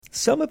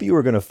Some of you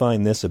are going to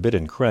find this a bit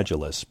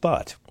incredulous,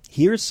 but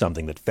here's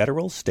something that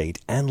federal, state,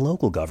 and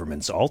local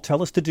governments all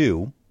tell us to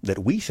do that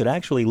we should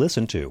actually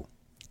listen to.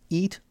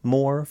 Eat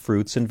more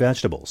fruits and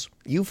vegetables.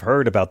 You've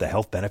heard about the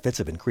health benefits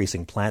of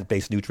increasing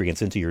plant-based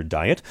nutrients into your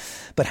diet,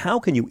 but how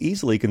can you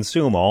easily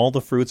consume all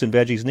the fruits and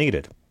veggies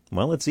needed?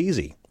 Well, it's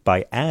easy.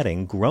 By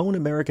adding Grown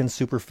American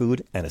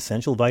Superfood and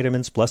Essential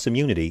Vitamins Plus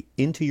Immunity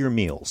into your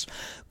meals.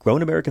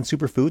 Grown American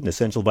Superfood and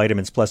Essential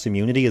Vitamins Plus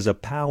Immunity is a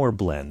power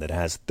blend that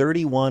has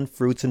 31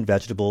 fruits and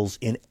vegetables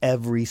in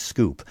every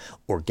scoop.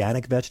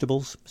 Organic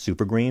vegetables,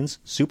 super greens,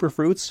 super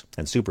fruits,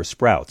 and super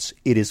sprouts.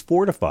 It is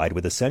fortified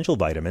with essential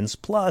vitamins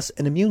plus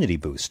an immunity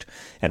boost.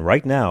 And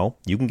right now,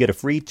 you can get a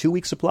free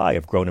 2-week supply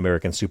of Grown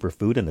American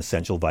Superfood and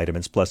Essential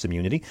Vitamins Plus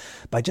Immunity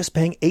by just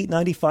paying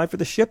 $8.95 for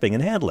the shipping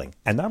and handling.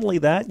 And not only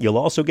that, you'll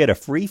also get a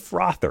free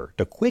frother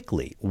to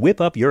quickly whip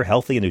up your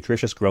healthy and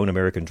nutritious Grown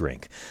American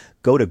drink.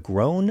 Go to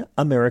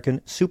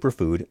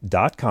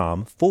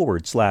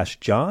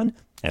grownamericansuperfood.com/John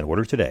and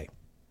order today.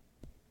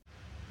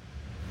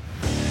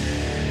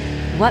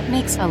 What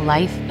makes a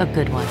life a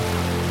good one?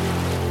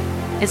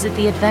 Is it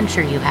the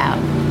adventure you have?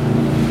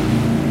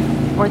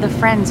 Or the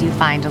friends you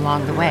find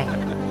along the way?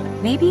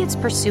 Maybe it's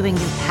pursuing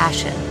your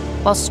passion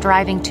while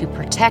striving to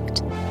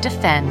protect,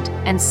 defend,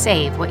 and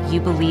save what you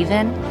believe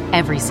in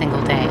every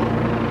single day.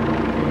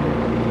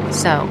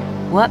 So,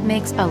 what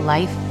makes a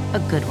life a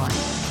good one?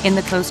 In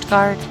the Coast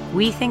Guard,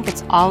 we think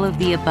it's all of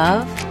the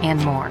above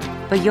and more,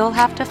 but you'll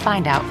have to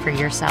find out for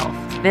yourself.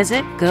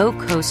 Visit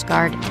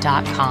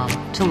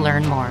gocoastguard.com to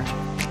learn more.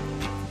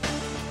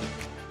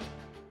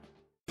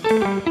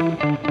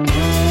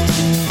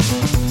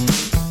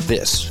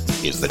 This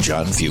is the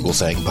John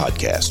Fugelsang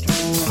Podcast.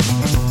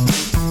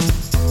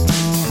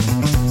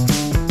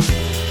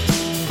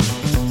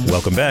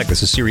 Welcome back.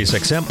 This is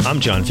SiriusXM.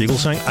 I'm John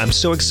Fugelsang. I'm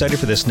so excited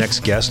for this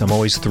next guest. I'm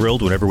always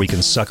thrilled whenever we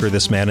can sucker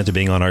this man into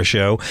being on our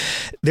show.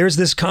 There's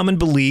this common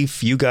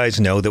belief, you guys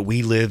know, that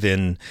we live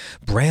in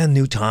brand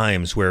new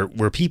times where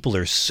people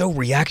are so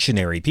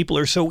reactionary. People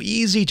are so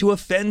easy to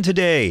offend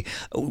today.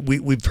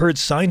 We've heard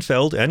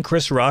Seinfeld and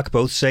Chris Rock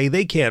both say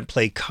they can't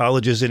play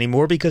colleges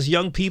anymore because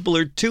young people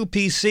are too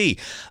PC.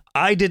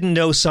 I didn't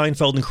know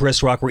Seinfeld and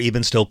Chris Rock were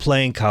even still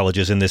playing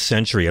colleges in this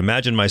century.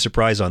 Imagine my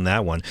surprise on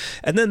that one.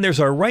 And then there's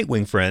our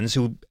right-wing friends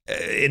who,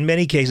 in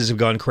many cases, have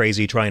gone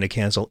crazy trying to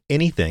cancel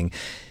anything.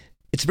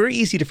 It's very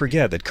easy to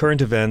forget that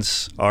current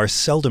events are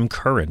seldom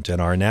current, and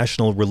our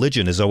national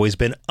religion has always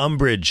been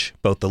umbrage.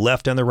 Both the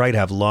left and the right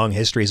have long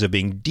histories of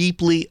being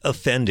deeply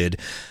offended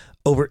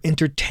over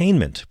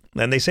entertainment.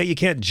 And they say you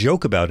can't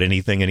joke about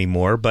anything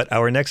anymore, but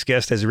our next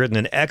guest has written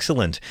an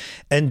excellent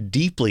and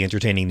deeply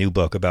entertaining new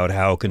book about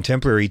how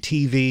contemporary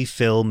TV,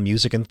 film,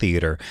 music, and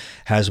theater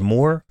has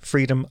more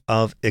freedom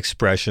of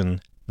expression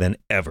than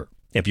ever.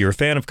 If you're a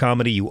fan of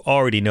comedy, you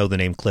already know the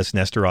name Kliph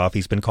Nesteroff.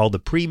 He's been called the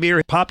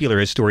premier popular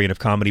historian of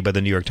comedy by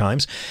the New York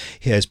Times.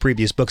 His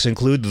previous books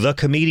include The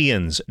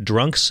Comedians,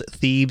 Drunks,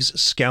 Thieves,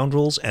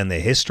 Scoundrels, and the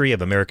History of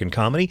American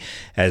Comedy,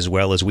 as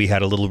well as We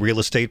Had a Little Real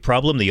Estate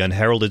Problem, the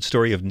unheralded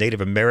story of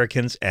Native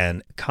Americans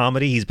and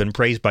comedy. He's been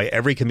praised by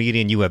every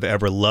comedian you have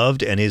ever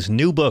loved, and his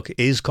new book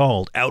is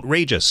called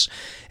Outrageous,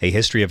 A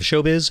History of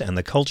Showbiz and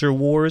the Culture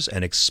Wars,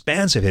 an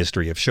expansive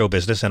history of show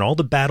business and all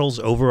the battles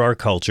over our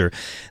culture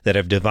that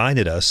have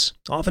divided us,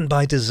 often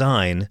by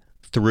design,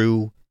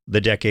 through the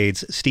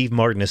decades. Steve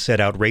Martin has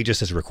said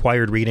Outrageous is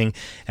required reading,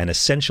 an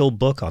essential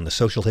book on the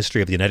social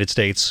history of the United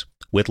States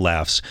with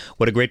laughs.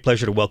 What a great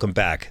pleasure to welcome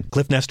back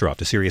Kliph Nesteroff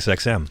to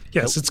SiriusXM.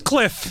 Yes, it's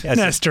Kliph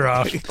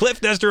Nesteroff.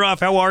 Kliph Nesteroff,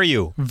 how are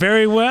you?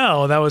 Very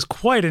well. That was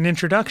quite an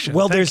introduction.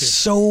 Well, Thank there's you.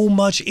 so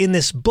much in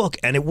this book,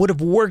 and it would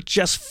have worked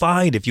just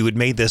fine if you had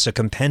made this a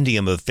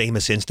compendium of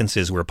famous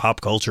instances where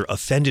pop culture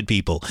offended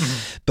people.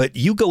 Mm-hmm. But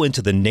you go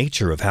into the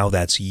nature of how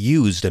that's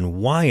used and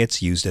why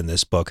it's used in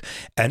this book.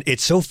 And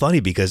it's so funny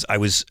because I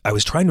was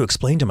trying to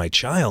explain to my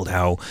child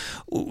how,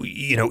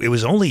 it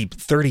was only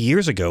 30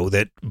 years ago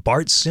that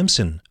Bart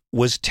Simpson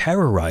was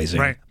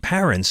terrorizing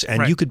parents,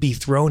 and you could be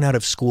thrown out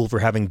of school for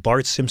having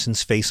Bart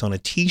Simpson's face on a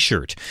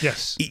T-shirt.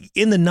 Yes.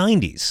 In the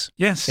 90s.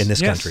 Yes. In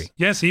this country.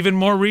 Yes. Even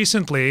more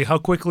recently, how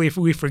quickly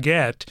we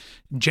forget,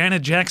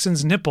 Janet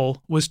Jackson's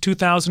nipple was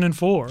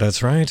 2004.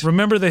 That's right.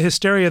 Remember the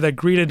hysteria that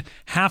greeted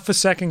half a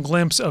second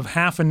glimpse of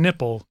half a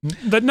nipple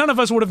that none of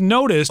us would have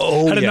noticed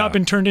had it not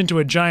been turned into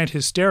a giant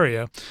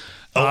hysteria.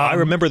 I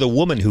remember the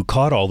woman who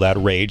caught all that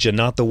rage and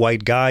not the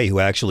white guy who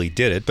actually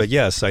did it. But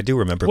yes, I do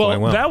remember quite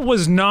well. That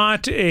was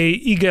not a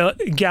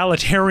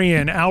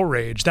egalitarian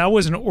outrage. That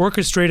was an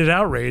orchestrated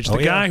outrage. The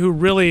guy who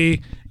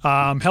really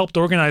helped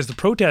organize the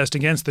protest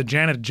against the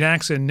Janet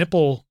Jackson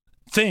nipple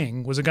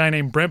thing was a guy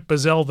named Brent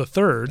Bazell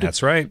III.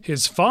 That's right.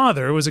 His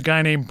father was a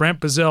guy named Brent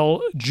Bazell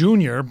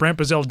Jr. Brent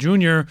Bazell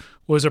Jr.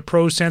 was a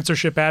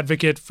pro-censorship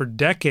advocate for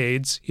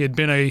decades. He had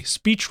been a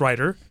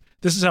speechwriter.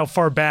 This is how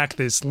far back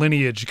this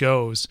lineage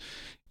goes.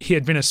 He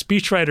had been a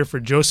speechwriter for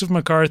Joseph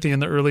McCarthy in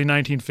the early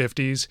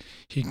 1950s.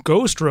 He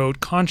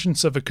ghost-wrote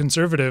Conscience of a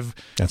Conservative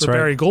for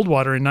Barry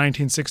Goldwater in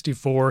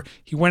 1964.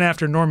 He went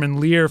after Norman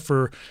Lear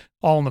for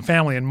All in the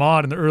Family and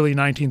Maude in the early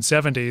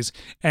 1970s.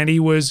 And he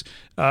was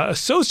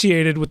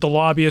associated with the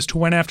lobbyist who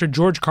went after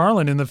George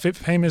Carlin in the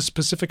famous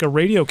Pacifica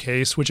radio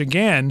case, which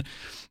again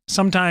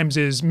sometimes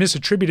is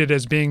misattributed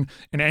as being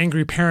an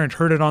angry parent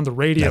heard it on the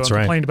radio and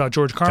complained about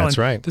George Carlin. That's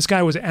right. This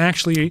guy was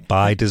actually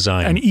by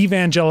design an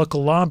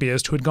evangelical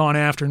lobbyist who had gone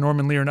after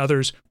Norman Lear and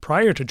others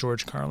prior to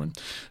George Carlin.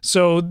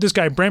 So this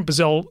guy, Brent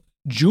Bozell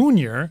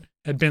Jr.,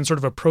 had been sort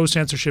of a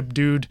pro-censorship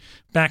dude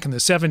back in the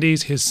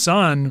 70s. His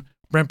son,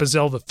 Brent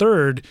Bozell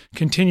III,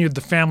 continued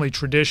the family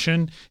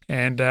tradition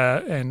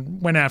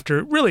and went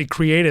after, really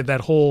created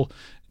that whole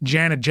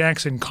Janet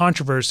Jackson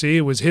controversy.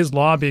 It was his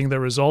lobbying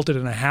that resulted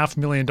in a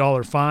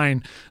 $500,000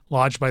 fine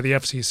lodged by the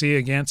FCC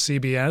against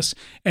CBS.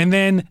 And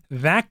then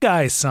that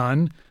guy's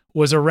son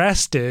was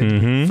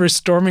arrested for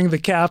storming the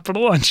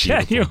Capitol on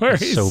January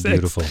 6th.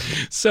 Beautiful.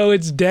 So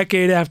it's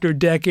decade after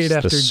decade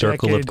after decade. The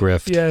circle of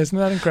grift. Yeah, isn't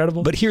that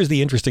incredible? But here's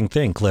the interesting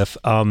thing, Kliph.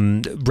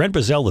 Brent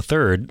Bozell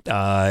III,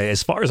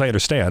 as far as I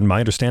understand, my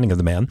understanding of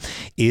the man,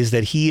 is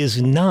that he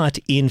is not,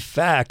 in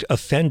fact,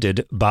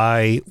 offended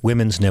by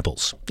women's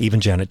nipples,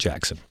 even Janet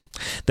Jackson.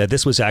 That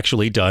this was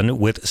actually done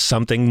with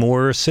something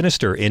more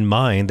sinister in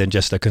mind than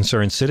just a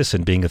concerned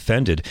citizen being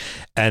offended.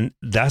 And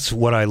that's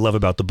what I love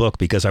about the book,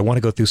 because I want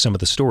to go through some of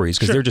the stories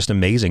because they're just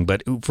amazing.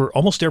 But for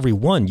almost every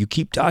one, you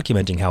keep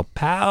documenting how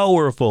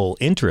powerful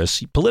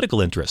interests,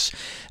 political interests,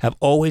 have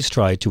always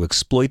tried to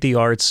exploit the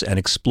arts and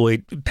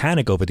exploit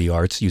panic over the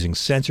arts using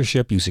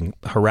censorship, using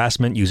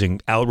harassment, using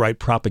outright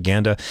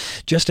propaganda.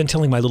 Just in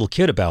telling my little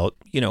kid about,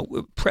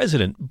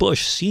 President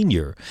Bush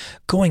Sr.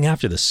 going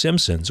after The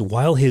Simpsons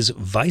while his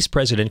Vice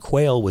President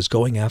Quayle was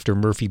going after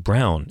Murphy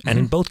Brown. And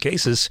in both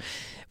cases,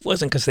 it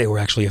wasn't because they were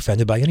actually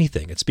offended by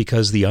anything. It's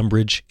because the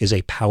umbrage is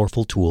a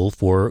powerful tool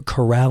for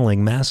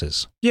corralling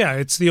masses. Yeah,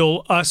 it's the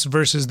old us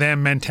versus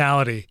them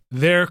mentality.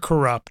 They're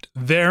corrupt.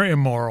 They're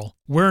immoral.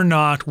 We're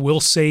not. We'll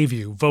save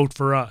you. Vote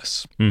for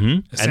us,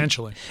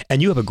 essentially.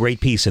 And you have a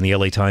great piece in the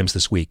LA Times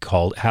this week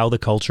called How the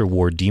Culture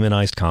War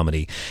Demonized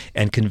Comedy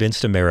and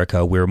Convinced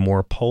America We're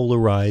More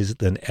Polarized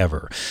Than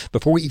Ever.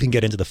 Before we even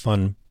get into the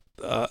fun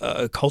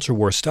culture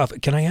war stuff,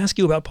 can I ask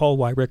you about Paul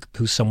Weyrich,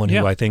 who's someone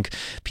who I think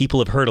people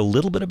have heard a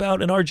little bit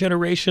about in our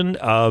generation,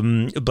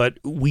 but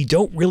we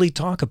don't really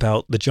talk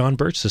about the John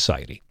Birch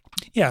Society.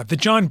 Yeah, the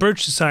John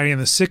Birch Society in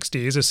the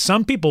 60s, as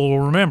some people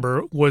will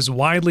remember, was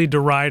widely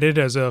derided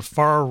as a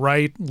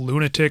far-right,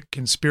 lunatic,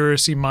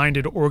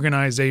 conspiracy-minded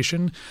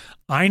organization.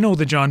 I know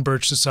the John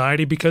Birch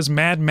Society because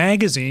Mad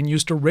Magazine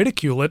used to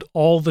ridicule it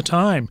all the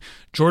time.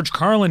 George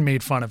Carlin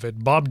made fun of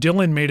it. Bob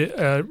Dylan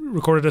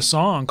recorded a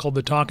song called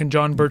the Talkin'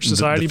 John Birch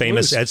Society The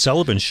famous Blues. Ed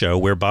Sullivan show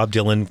where Bob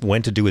Dylan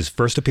went to do his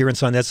first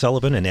appearance on Ed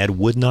Sullivan, and Ed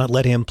would not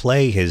let him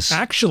play his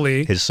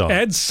song.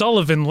 Ed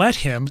Sullivan let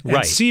him, and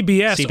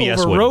CBS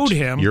overrode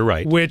him. You're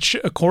right. Which,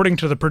 according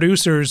to the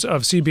producers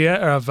of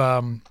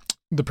CBS,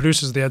 the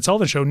producers of the Ed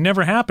Sullivan Show,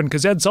 never happened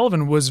because Ed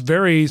Sullivan was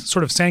very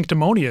sort of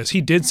sanctimonious.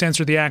 He did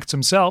censor the acts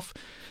himself.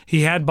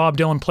 He had Bob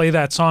Dylan play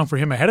that song for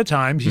him ahead of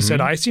time. He said,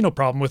 I see no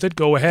problem with it.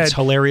 Go ahead. It's a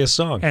hilarious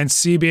song. And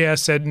CBS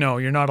said, no,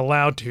 you're not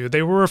allowed to.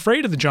 They were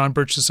afraid of the John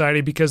Birch Society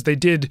because they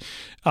did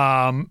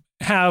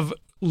have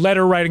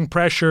letter writing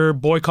pressure,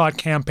 boycott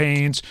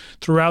campaigns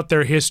throughout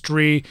their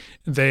history.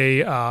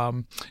 They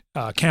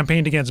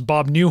campaigned against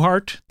Bob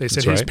Newhart. They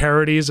said his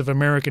parodies of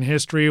American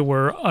history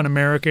were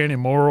un-American,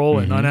 immoral,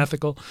 and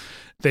unethical.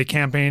 They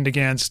campaigned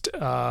against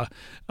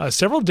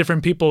several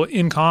different people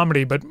in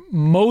comedy, but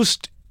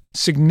most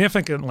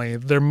significantly,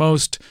 their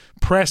most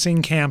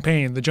pressing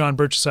campaign, the John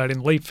Birch Society in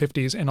the late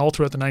 50s and all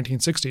throughout the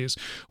 1960s,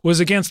 was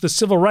against the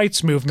civil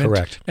rights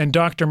movement and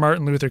Dr.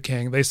 Martin Luther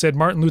King. They said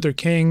Martin Luther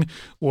King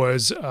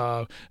was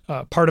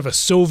part of a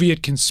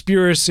Soviet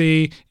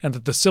conspiracy and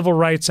that the Civil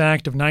Rights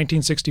Act of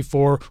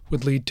 1964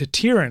 would lead to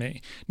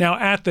tyranny. Now,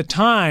 at the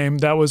time,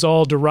 that was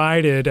all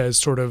derided as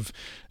sort of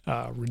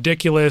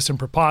ridiculous and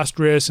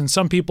preposterous, and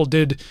some people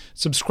did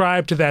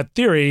subscribe to that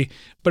theory,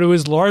 but it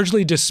was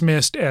largely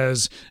dismissed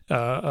as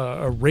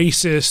a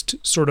racist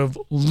sort of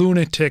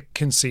lunatic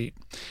conceit.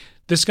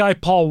 This guy,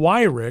 Paul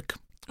Weyrich,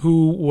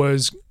 who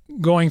was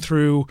going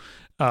through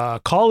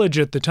college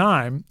at the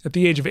time, at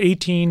the age of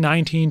 18,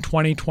 19,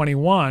 20,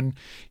 21,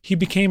 he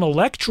became a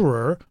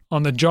lecturer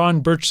on the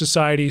John Birch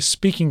Society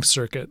speaking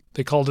circuit.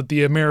 They called it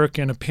the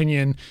American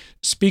Opinion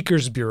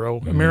Speakers Bureau.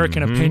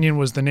 American Opinion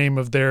was the name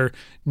of their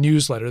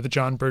newsletter, the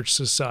John Birch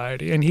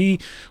Society. And he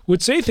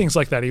would say things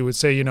like that. He would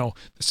say, the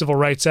Civil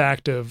Rights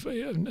Act of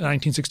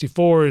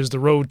 1964 is the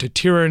road to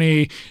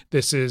tyranny.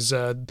 This is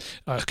a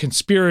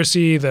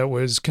conspiracy that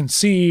was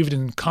conceived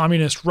in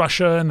communist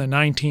Russia in the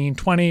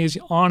 1920s,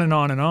 on and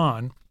on and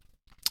on.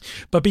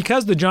 But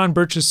because the John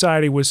Birch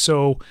Society was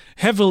so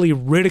heavily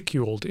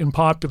ridiculed in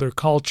popular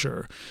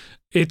culture,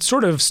 it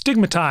sort of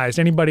stigmatized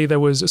anybody that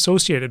was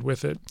associated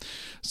with it.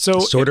 So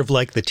sort of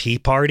like the Tea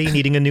Party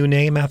needing a new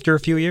name after a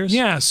few years?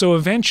 Yeah, so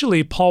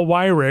eventually Paul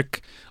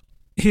Weyrich,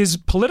 his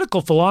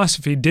political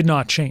philosophy did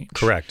not change.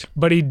 Correct.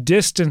 But he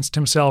distanced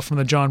himself from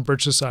the John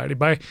Birch Society.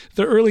 By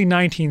the early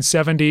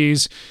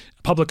 1970s,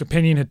 public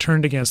opinion had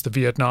turned against the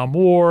Vietnam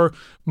War.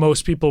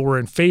 Most people were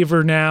in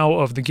favor now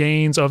of the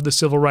gains of the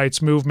civil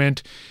rights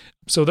movement.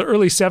 So the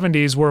early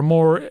 70s were a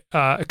more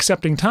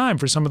accepting time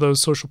for some of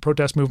those social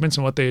protest movements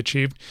and what they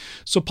achieved.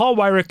 So Paul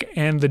Weyrich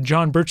and the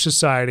John Birch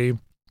Society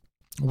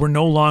were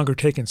no longer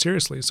taken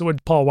seriously. So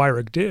what Paul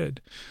Weyrich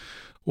did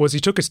was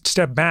he took a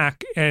step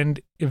back, and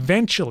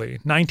eventually,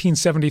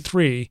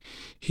 1973,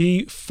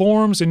 he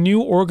forms a new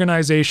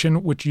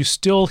organization which you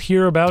still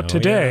hear about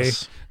today,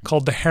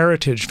 called the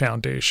Heritage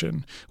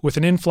Foundation, with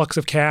an influx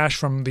of cash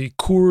from the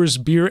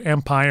Coors Beer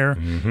Empire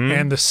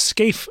and the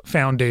Scaife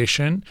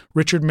Foundation,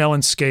 Richard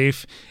Mellon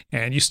Scaife,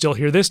 and you still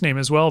hear this name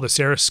as well, the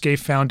Sarah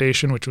Scaife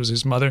Foundation, which was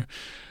his mother.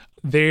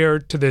 They're,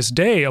 to this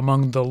day,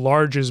 among the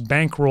largest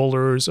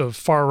bankrollers of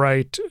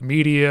far-right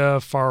media,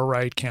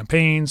 far-right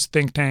campaigns,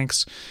 think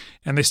tanks,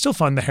 and they still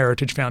fund the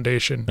Heritage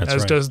Foundation,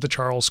 as does the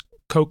Charles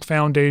Koch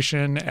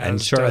Foundation.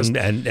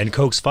 And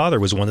Koch's father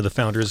was one of the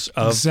founders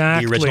of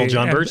the original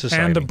John Birch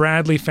Society. And the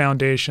Bradley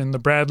Foundation. The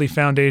Bradley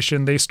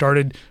Foundation, they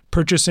started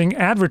purchasing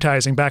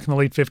advertising back in the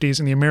late 50s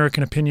in the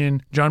American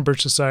Opinion John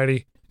Birch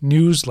Society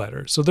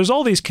newsletter. So there's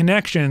all these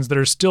connections that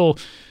are still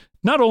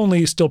not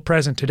only still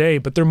present today,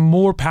 but they're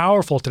more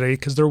powerful today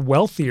because they're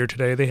wealthier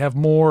today. They have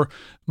more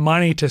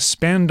money to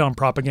spend on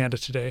propaganda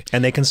today.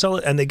 And they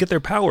and they get their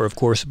power, of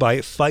course,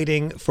 by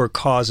fighting for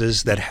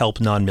causes that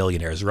help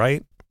non-millionaires,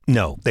 right?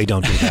 No, they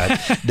don't do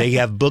that. They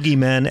have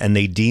boogeymen and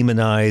they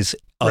demonize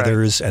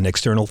others and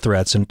external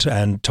threats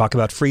and talk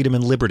about freedom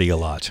and liberty a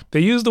lot. They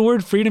use the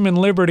word freedom and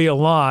liberty a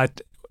lot,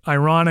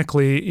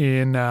 ironically,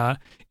 in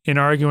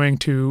arguing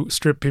to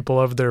strip people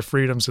of their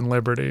freedoms and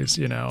liberties,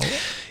 you know.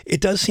 It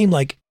does seem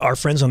like our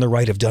friends on the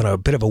right have done a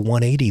bit of a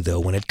 180, though,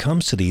 when it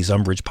comes to these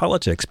umbrage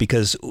politics,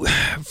 because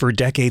for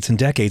decades and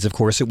decades, of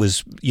course, it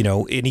was, you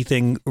know,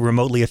 anything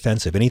remotely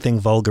offensive, anything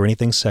vulgar,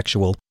 anything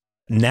sexual.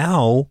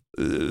 Now,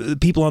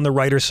 people on the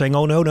right are saying,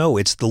 oh, no,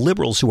 it's the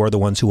liberals who are the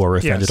ones who are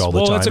offended all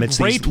the time. It's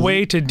a great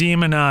way to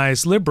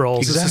demonize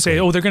liberals is to say,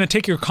 oh, they're going to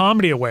take your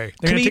comedy away.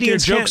 They're going to take your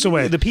jokes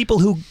away. The people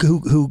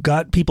who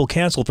got people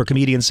canceled for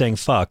comedians saying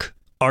fuck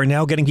are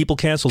now getting people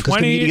canceled because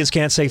comedians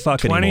can't say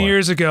fuck 20 anymore. 20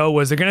 years ago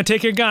was they're going to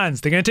take your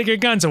guns. They're going to take your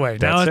guns away.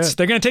 Now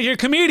they're going to take your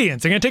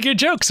comedians. They're going to take your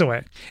jokes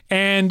away.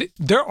 And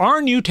there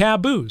are new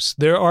taboos.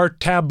 There are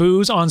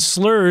taboos on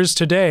slurs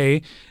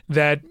today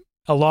that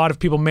a lot of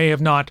people may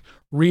have not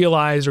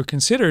realized or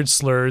considered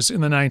slurs in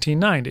the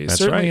 1990s,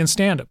 certainly in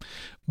stand-up.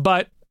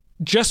 But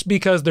just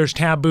because there's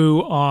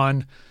taboo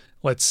on,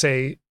 let's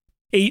say,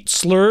 8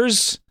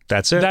 slurs,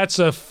 that's it. That's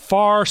a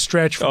far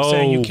stretch from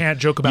saying you can't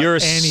joke about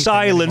anything. You're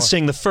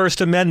silencing anymore. the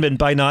First Amendment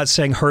by not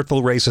saying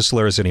hurtful racist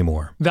slurs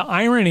anymore. The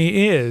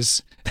irony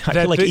is I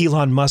feel like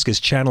Elon Musk is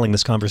channeling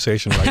this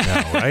conversation right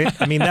now,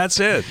 right? I mean, that's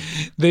it.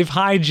 They've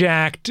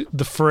hijacked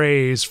the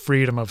phrase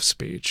freedom of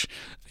speech.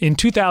 In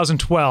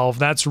 2012,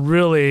 that's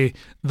really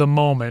the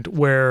moment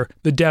where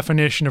the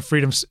definition of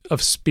freedom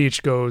of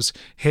speech goes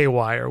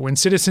haywire. When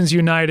Citizens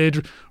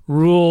United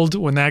ruled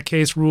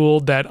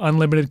that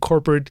unlimited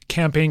corporate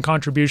campaign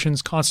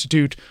contributions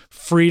constitute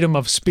freedom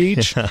of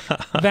speech,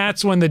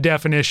 that's when the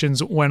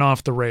definitions went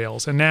off the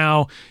rails. And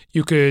now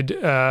you could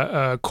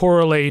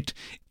correlate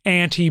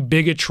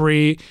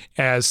anti-bigotry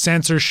as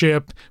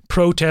censorship,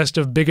 protest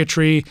of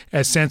bigotry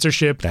as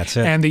censorship, that's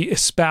it, and the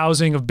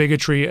espousing of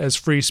bigotry as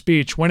free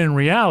speech, when in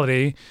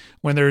reality,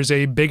 when there's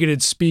a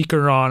bigoted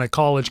speaker on a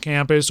college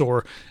campus,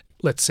 or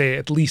let's say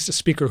at least a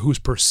speaker who's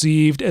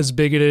perceived as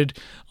bigoted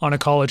on a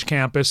college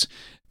campus,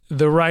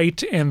 the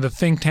right and the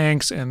think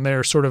tanks and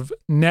their sort of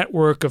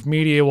network of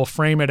media will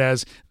frame it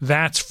as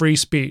that's free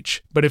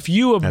speech. But if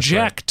you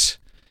object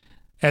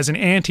as an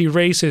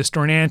anti-racist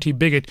or an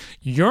anti-bigot,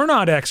 you're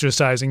not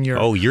exercising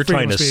your you're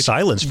trying to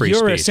silence free speech.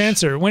 You're a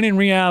censor, when in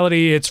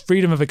reality it's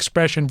freedom of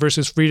expression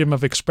versus freedom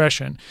of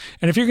expression.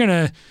 And if you're going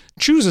to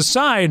choose a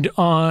side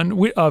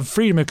of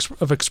freedom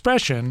of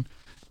expression,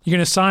 you're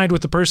going to side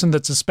with the person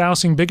that's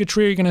espousing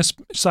bigotry, or you're going to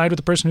side with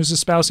the person who's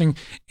espousing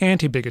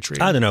anti-bigotry.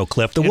 I don't know,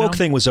 Kliph. The woke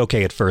thing was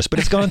okay at first, but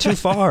it's gone too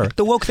far.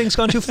 The woke thing's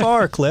gone too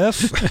far,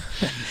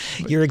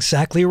 Kliph. You're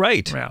exactly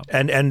right. Yeah.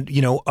 And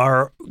you know,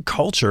 our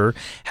culture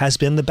has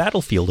been the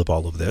battlefield of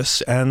all of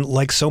this. And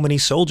like so many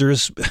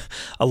soldiers,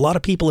 a lot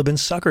of people have been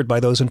suckered by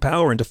those in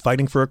power into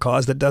fighting for a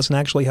cause that doesn't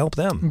actually help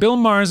them. Bill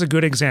Maher is a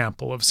good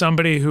example of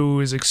somebody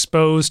who is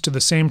exposed to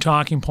the same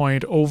talking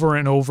point over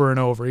and over and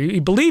over. He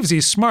believes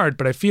he's smart,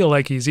 but I feel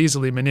like he's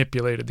easily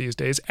manipulated these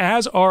days,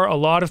 as are a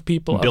lot of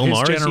people of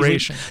his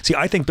generation. See,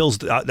 I think Bill's,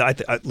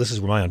 this is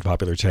my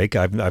unpopular take.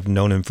 I've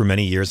known him for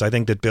many years. I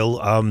think that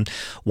Bill,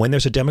 when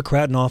there's a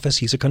Democrat in office,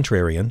 he's a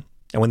contrarian.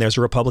 And when there's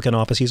a Republican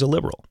office, he's a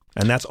liberal.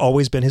 And that's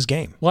always been his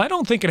game. Well, I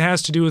don't think it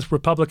has to do with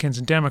Republicans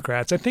and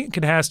Democrats. I think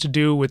it has to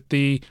do with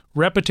the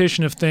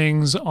repetition of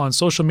things on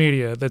social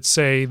media that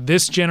say,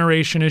 this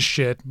generation is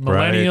shit,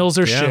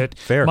 millennials are shit,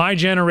 fair. My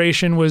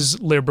generation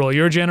was liberal,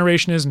 your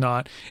generation is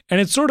not.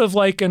 And it's sort of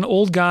like an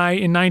old guy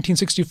in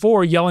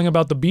 1964 yelling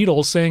about the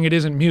Beatles saying it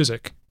isn't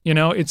music.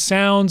 It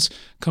sounds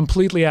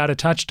completely out of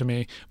touch to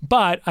me,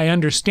 but I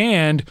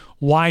understand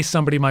why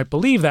somebody might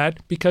believe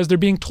that because they're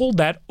being told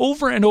that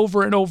over and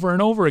over and over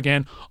and over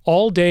again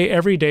all day,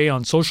 every day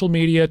on social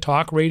media,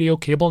 talk radio,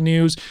 cable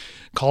news,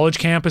 college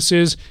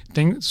campuses.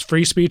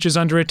 Free speech is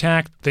under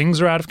attack.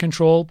 Things are out of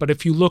control. But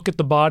if you look at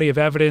the body of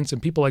evidence,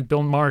 and people like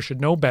Bill Maher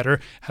should know better,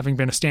 having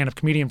been a stand-up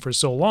comedian for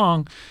so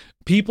long,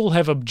 people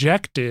have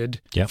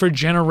objected for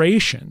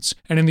generations.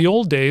 And in the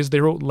old days,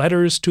 they wrote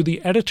letters to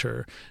the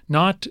editor,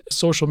 not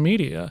social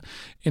media.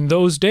 In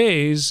those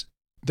days,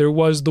 there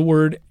was the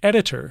word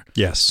editor.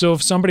 Yes. So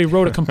if somebody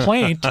wrote a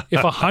complaint,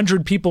 if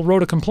 100 people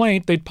wrote a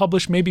complaint, they'd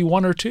publish maybe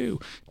 1 or 2.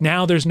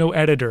 Now there's no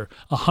editor.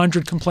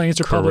 100 complaints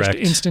are published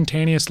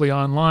instantaneously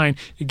online.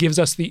 It gives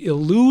us the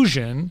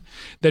illusion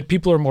that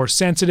people are more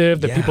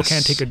sensitive, that people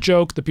can't take a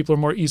joke, that people are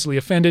more easily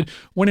offended,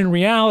 when in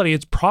reality,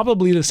 it's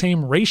probably the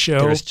same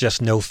ratio. There's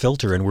just no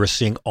filter, and we're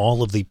seeing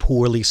all of the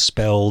poorly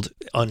spelled,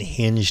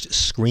 unhinged,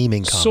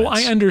 screaming comments. So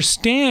I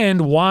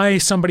understand why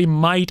somebody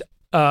might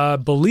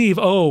believe,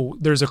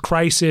 there's a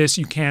crisis,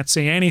 you can't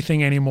say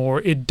anything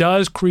anymore. It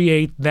does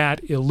create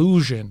that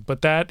illusion,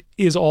 but that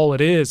is all it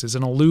is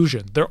an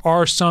illusion. There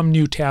are some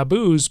new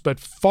taboos,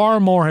 but far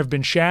more have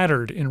been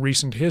shattered in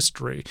recent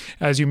history.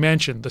 As you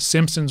mentioned, The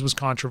Simpsons was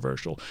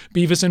controversial.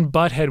 Beavis and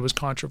Butthead was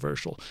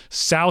controversial.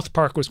 South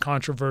Park was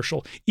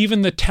controversial.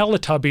 Even the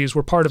Teletubbies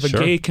were part of a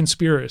gay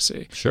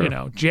conspiracy.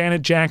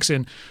 Janet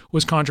Jackson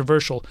was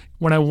controversial.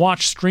 When I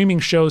watch streaming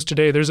shows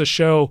today, there's a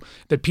show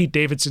that Pete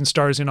Davidson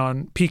stars in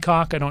on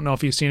Peacock. I don't know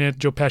if you've seen it.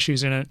 Joe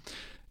Pesci's in it.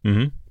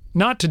 Mm-hmm.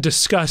 Not to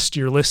disgust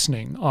your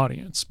listening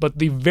audience, but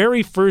the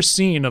very first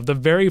scene of the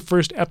very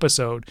first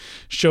episode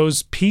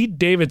shows Pete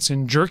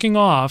Davidson jerking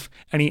off,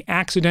 and he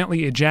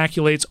accidentally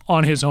ejaculates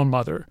on his own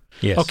mother.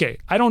 Yes. Okay,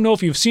 I don't know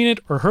if you've seen it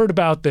or heard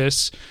about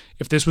this.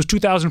 If this was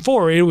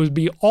 2004, it would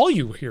be all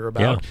you hear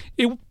about.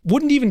 Yeah. It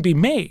wouldn't even be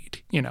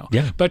made,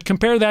 Yeah. But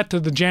compare that to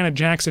the Janet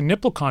Jackson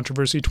nipple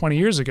controversy 20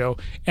 years ago,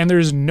 and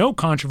there's no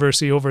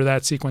controversy over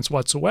that sequence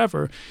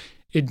whatsoever.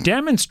 It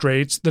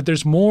demonstrates that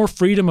there's more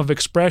freedom of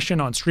expression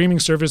on streaming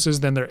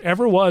services than there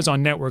ever was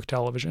on network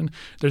television.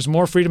 There's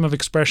more freedom of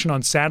expression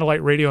on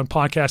satellite radio and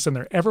podcasts than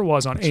there ever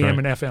was on AM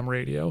and FM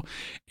radio.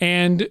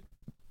 And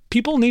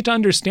people need to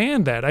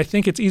understand that. I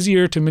think it's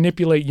easier to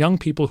manipulate young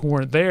people who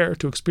weren't there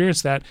to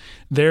experience that.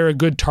 They're a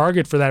good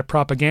target for that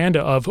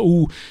propaganda of,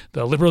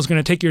 the liberals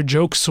going to take your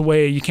jokes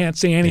away. You can't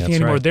say anything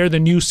anymore. They're the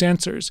new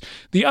censors.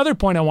 The other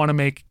point I want to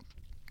make,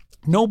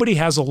 nobody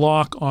has a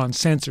lock on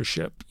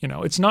censorship.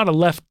 It's not a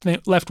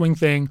left-wing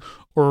thing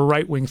or a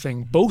right-wing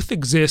thing. Both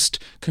exist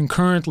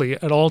concurrently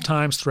at all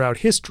times throughout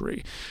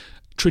history.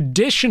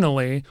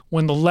 Traditionally,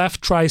 when the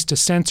left tries to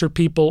censor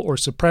people or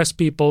suppress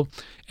people,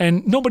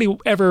 and nobody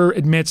ever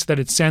admits that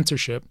it's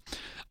censorship.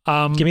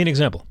 Give me an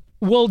example.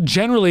 Well,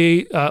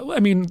 generally,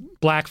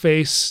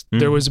 blackface,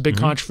 there was a big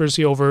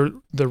controversy over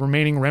the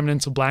remaining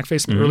remnants of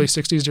blackface in the early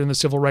 60s during the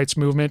civil rights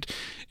movement.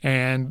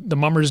 And the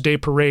Mummers Day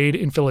Parade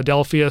in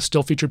Philadelphia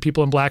still featured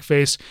people in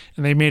blackface.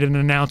 And they made an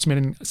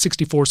announcement in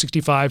 64,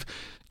 65,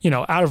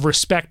 out of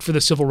respect for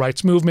the civil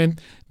rights movement.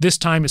 This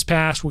time has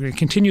passed. We're going to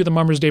continue the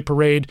Mummers Day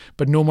Parade,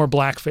 but no more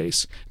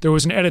blackface. There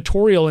was an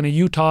editorial in a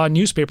Utah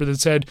newspaper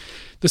that said,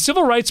 the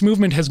civil rights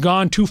movement has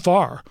gone too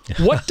far.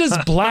 What does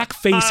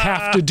blackface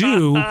have to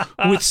do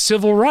with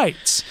civil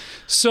rights?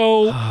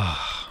 So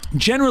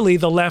generally,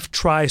 the left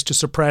tries to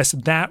suppress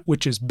that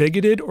which is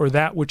bigoted or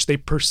that which they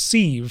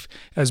perceive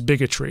as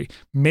bigotry.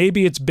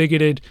 Maybe it's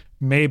bigoted,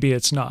 maybe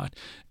it's not.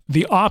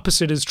 The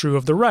opposite is true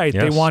of the right.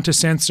 Yes. They want to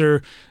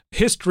censor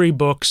history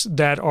books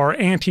that are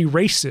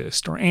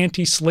anti-racist or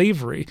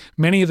anti-slavery.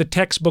 Many of the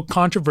textbook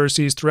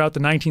controversies throughout the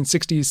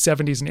 1960s,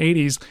 70s, and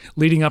 80s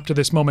leading up to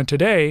this moment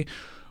today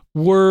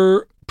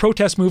were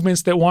protest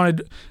movements that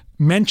wanted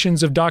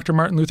mentions of Dr.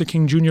 Martin Luther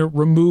King Jr.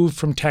 removed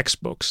from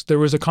textbooks. There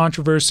was a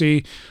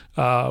controversy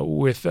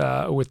with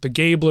the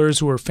Gablers,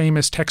 who were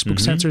famous textbook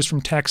censors from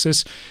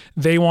Texas.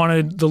 They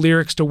wanted the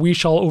lyrics to "We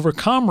Shall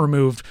Overcome"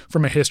 removed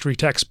from a history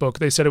textbook.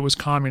 They said it was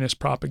communist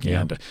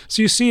propaganda. Yeah.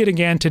 So you see it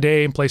again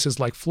today in places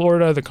like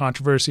Florida, the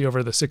controversy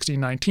over the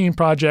 1619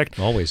 Project.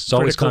 Always. It's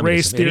always communism.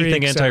 Race theory,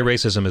 anything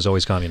anti-racism is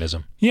always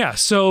communism. Yeah,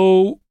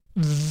 so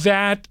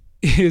that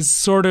is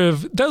sort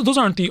of, those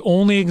aren't the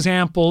only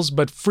examples,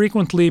 but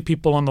frequently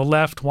people on the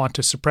left want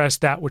to suppress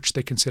that which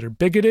they consider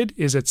bigoted.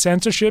 Is it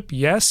censorship?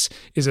 Yes.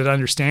 Is it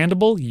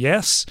understandable?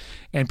 Yes.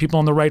 And people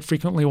on the right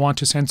frequently want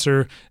to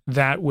censor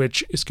that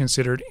which is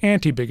considered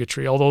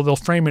anti-bigotry, although they'll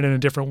frame it in a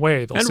different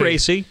way. They'll say,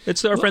 racy.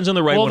 It's our friends on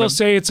the right. Well, they'll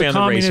say it's a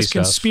communist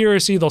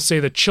conspiracy. They'll say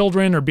that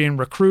children are being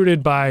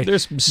recruited by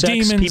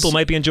demons. People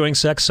might be enjoying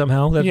sex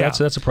somehow. That's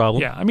a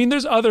problem. Yeah. I mean,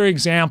 there's other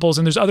examples,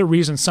 and there's other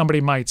reasons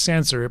somebody might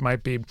censor. It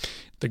might be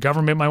the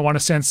government might want to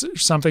censor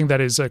something that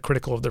is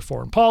critical of their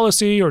foreign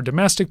policy or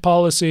domestic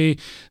policy.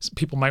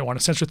 People might want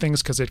to censor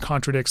things because it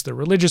contradicts their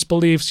religious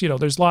beliefs.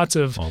 There's lots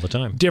of all the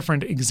time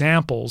different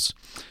examples.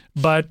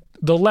 But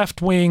the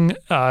left-wing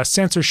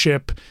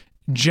censorship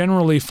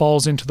generally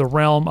falls into the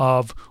realm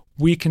of,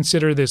 we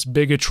consider this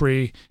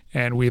bigotry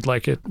and we'd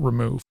like it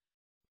removed.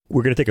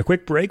 We're going to take a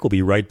quick break. We'll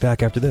be right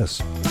back after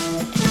this.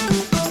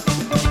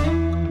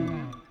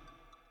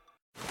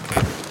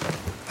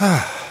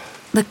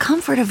 The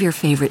comfort of your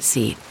favorite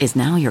seat is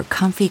now your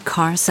comfy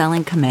car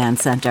selling command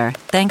center,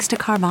 thanks to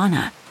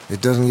Carvana.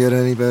 It doesn't get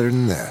any better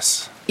than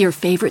this. Your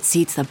favorite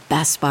seat's the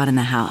best spot in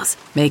the house.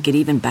 Make it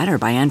even better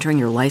by entering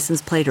your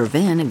license plate or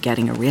VIN and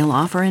getting a real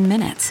offer in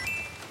minutes.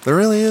 There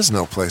really is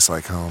no place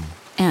like home.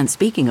 And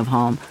speaking of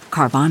home,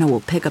 Carvana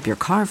will pick up your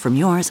car from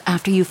yours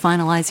after you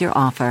finalize your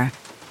offer.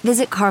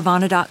 Visit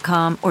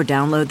Carvana.com or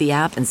download the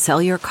app and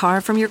sell your car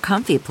from your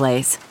comfy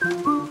place.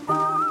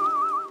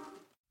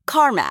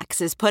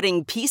 CarMax is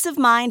putting peace of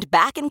mind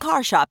back in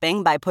car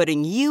shopping by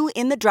putting you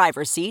in the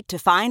driver's seat to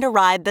find a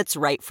ride that's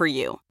right for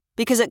you.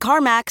 Because at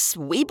CarMax,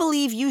 we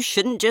believe you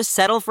shouldn't just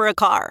settle for a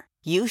car.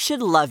 You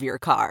should love your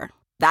car.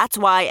 That's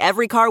why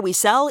every car we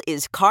sell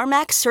is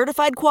CarMax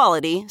certified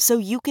quality, so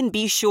you can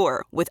be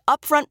sure with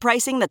upfront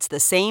pricing that's the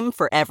same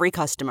for every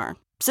customer.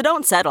 So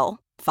don't settle.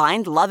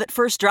 Find love at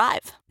first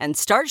drive and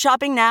start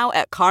shopping now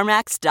at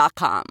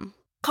CarMax.com.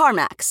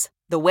 CarMax,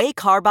 the way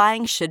car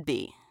buying should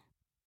be.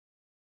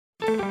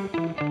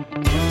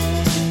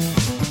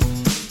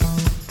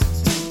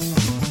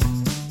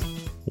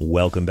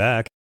 Welcome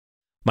back.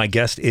 My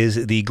guest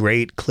is the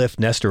great Kliph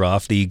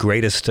Nesteroff, the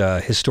greatest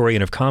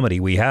historian of comedy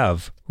we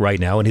have right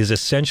now, in his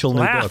essential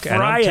new book.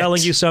 And I'm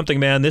telling you something,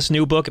 man, this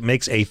new book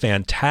makes a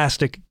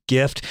fantastic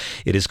gift.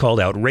 It is called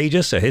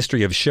Outrageous, A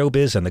History of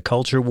Showbiz and the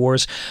Culture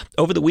Wars.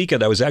 Over the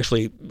weekend, I was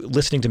actually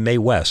listening to Mae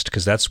West,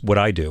 because that's what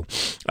I do.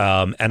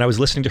 And I was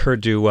listening to her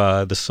do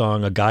the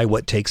song, A Guy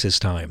What Takes His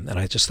Time. And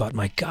I just thought,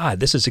 my God,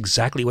 this is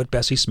exactly what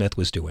Bessie Smith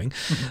was doing,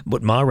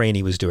 what Ma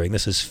Rainey was doing.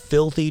 This is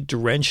filthy,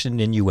 drenched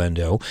in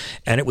innuendo,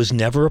 and it was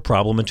never a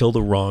problem until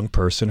the wrong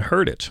person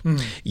heard it.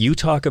 You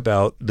talk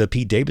about the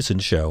Pete Davidson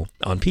show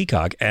on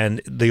Peacock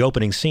and the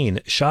opening scene.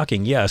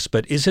 Shocking, yes,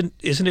 but isn't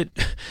it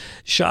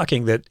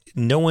shocking that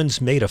no one's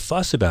made a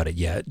fuss about it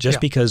yet,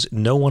 just because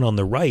no one on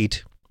the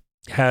right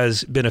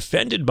has been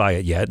offended by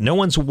it yet. No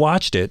one's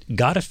watched it,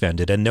 got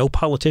offended, and no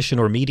politician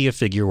or media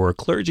figure or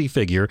clergy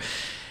figure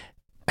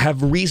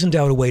have reasoned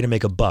out a way to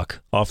make a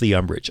buck off the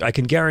umbrage. I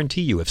can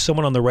guarantee you, if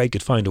someone on the right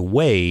could find a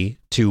way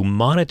to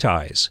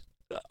monetize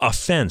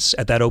offense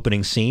at that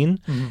opening scene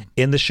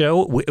in the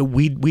show,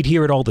 we'd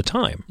hear it all the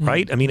time,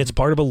 right? I mean, it's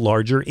part of a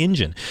larger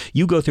engine.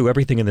 You go through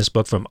everything in this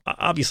book, from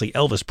obviously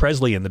Elvis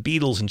Presley and the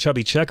Beatles and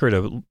Chubby Checker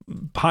to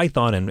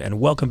Python and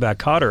Welcome Back,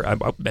 Kotter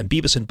and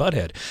Beavis and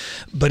Butthead.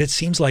 But it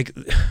seems like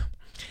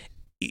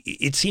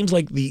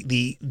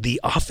the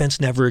offense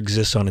never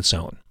exists on its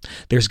own.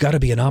 There's got to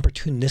be an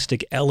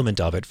opportunistic element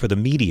of it for the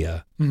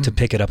media to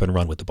pick it up and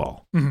run with the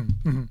ball. And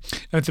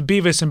the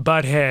Beavis and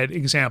Butthead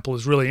example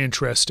is really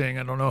interesting.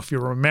 I don't know if you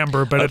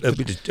remember, but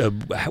a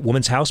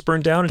woman's house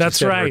burned down. And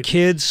that's right. Her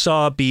kids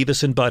saw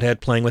Beavis and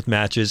Butthead playing with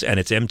matches, and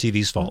it's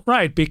MTV's fault.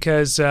 Right,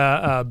 because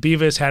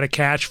Beavis had a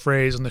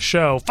catchphrase on the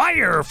show,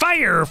 "Fire,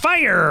 fire,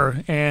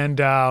 fire!"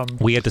 And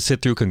we had to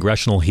sit through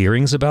congressional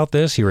hearings about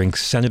this, hearing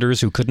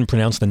senators who couldn't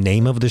pronounce the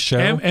name of the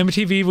show.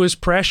 MTV was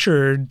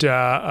pressured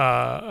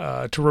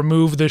to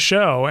remove the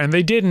show, and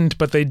they didn't,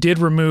 but they did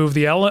remove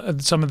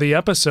some of the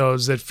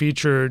episodes that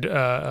featured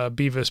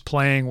Beavis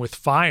playing with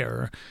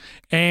fire.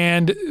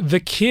 And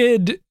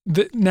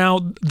now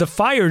the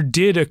fire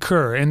did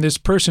occur, and this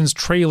person's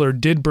trailer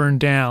did burn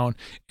down,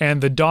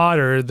 and the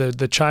daughter,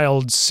 the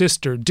child's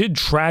sister, did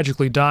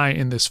tragically die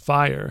in this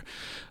fire.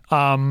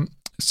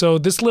 So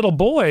this little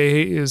boy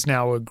is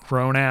now a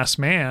grown-ass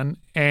man,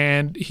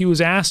 and he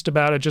was asked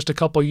about it just a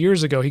couple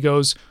years ago. He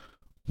goes,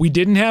 "We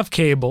didn't have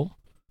cable.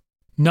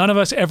 None of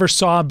us ever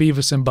saw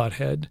Beavis and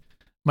Butthead.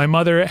 My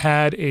mother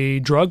had a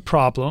drug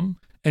problem,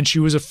 and she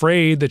was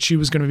afraid that she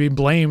was going to be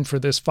blamed for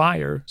this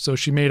fire, so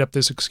she made up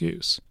this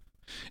excuse."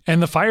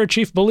 And the fire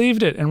chief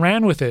believed it and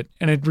ran with it,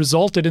 and it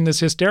resulted in this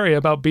hysteria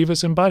about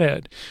Beavis and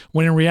Butthead,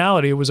 when in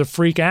reality it was a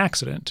freak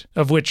accident,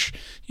 of which,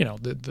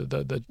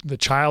 the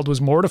child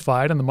was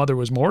mortified and the mother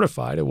was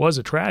mortified. It was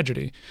a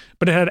tragedy,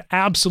 but it had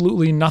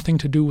absolutely nothing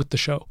to do with the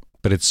show.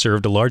 But it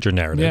served a larger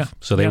narrative,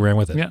 so they ran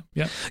with it.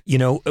 Yeah.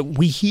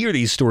 We hear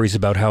these stories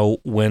about how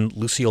when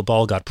Lucille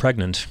Ball got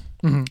pregnant,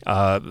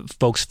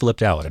 folks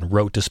flipped out and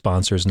wrote to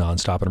sponsors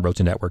nonstop and wrote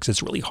to networks.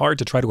 It's really hard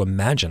to try to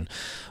imagine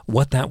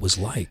what that was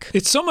like.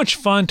 It's so much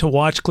fun to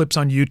watch clips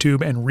on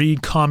YouTube and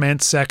read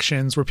comment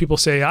sections where people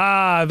say,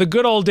 the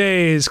good old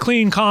days,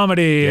 clean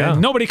comedy,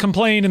 and nobody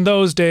complained in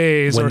those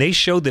days. When they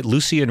showed that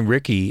Lucy and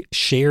Ricky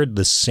shared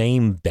the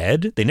same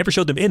bed, they never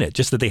showed them in it,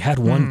 just that they had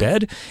one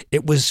bed,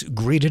 it was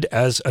greeted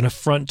as an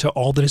affront to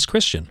all that is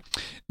Christian.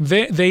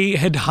 They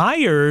had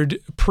hired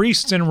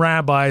priests and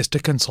rabbis to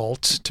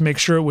consult to make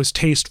sure it was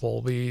tasteful.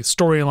 The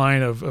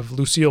storyline of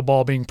Lucille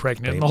Ball being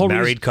pregnant. The whole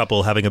married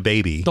couple having a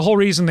baby. The whole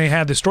reason they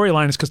had the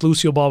storyline is because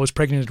Lucille Ball was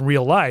pregnant in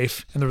real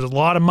life, and there was a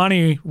lot of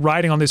money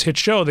riding on this hit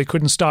show. They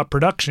couldn't stop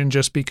production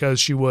just because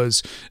she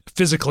was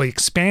physically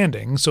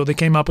expanding, so they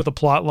came up with a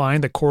plot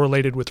line that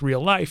correlated with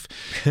real life.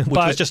 Which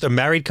was just a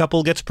married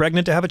couple gets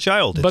pregnant to have a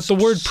child. But the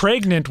word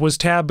pregnant was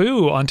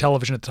taboo on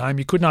television at the time.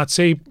 You could not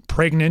say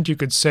pregnant, you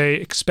could say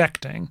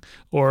expecting.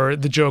 Or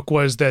the joke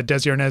was that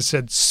Desi Arnaz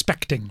said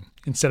specting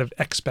instead of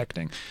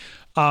expecting.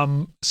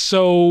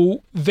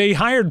 So they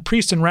hired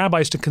priests and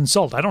rabbis to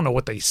consult. I don't know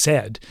what they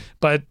said,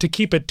 but to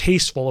keep it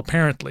tasteful,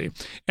 apparently.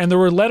 And there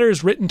were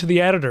letters written to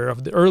the editor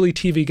of the early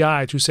TV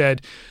guides who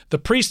said, the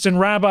priests and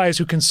rabbis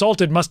who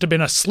consulted must have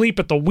been asleep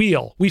at the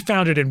wheel. We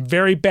found it in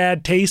very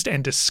bad taste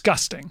and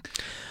disgusting.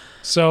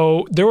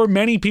 So there were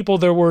many people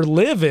that were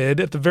livid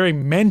at the very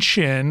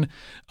mention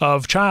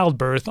of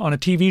childbirth on a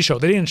TV show.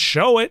 They didn't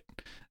show it.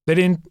 They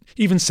didn't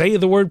even say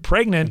the word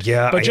pregnant,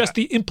 but just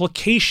the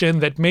implication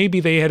that maybe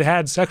they had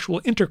had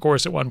sexual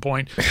intercourse at one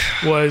point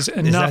was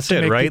enough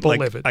to make people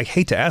livid. I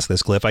hate to ask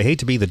this, Kliph. I hate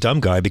to be the dumb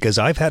guy because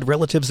I've had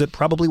relatives that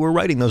probably were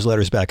writing those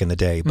letters back in the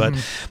day. But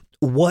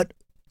what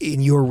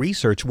in your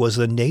research was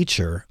the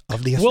nature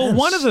of the offense? Well,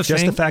 one of the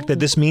just the fact that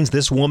this means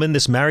this woman,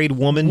 this married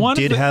woman,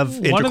 did have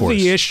intercourse. One of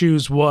the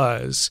issues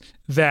was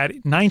that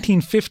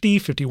 1950,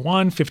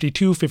 51,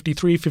 52,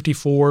 53,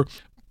 54,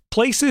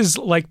 places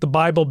like the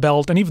Bible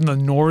Belt and even the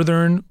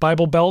northern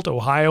Bible Belt,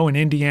 Ohio and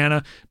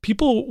Indiana,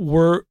 people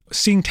were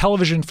seeing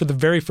television for the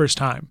very first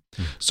time.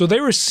 So they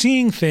were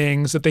seeing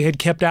things that they had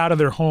kept out of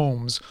their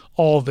homes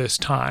all this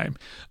time.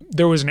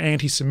 There was an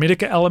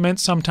anti-Semitic element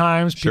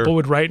sometimes. People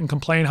would write and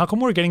complain, how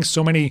come we're getting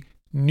so many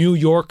New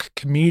York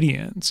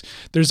comedians?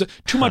 There's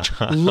too much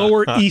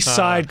Lower East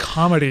Side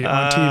comedy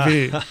on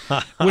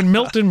TV. When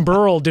Milton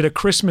Berle did a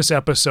Christmas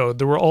episode,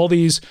 there were all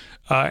these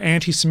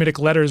anti-Semitic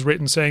letters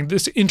written saying,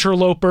 this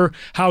interloper,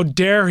 how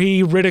dare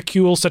he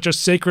ridicule such a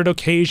sacred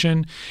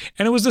occasion?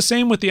 And it was the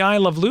same with the I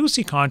Love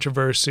Lucy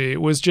controversy. It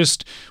was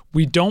just,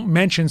 we don't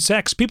mention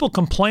sex. People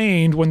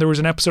complained when there was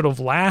an episode of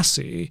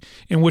Lassie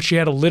in which she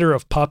had a litter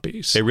of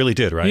puppies. They really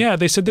did, right? Yeah,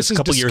 they said this is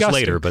disgusting. A couple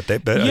years later, but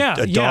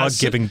a dog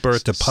giving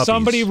birth to puppies.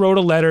 Somebody wrote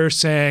a letter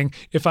saying,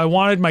 if I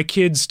wanted my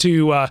kids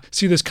to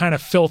see this kind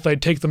of filth,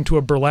 I'd take them to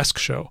a burlesque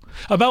show.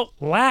 About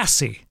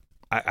Lassie.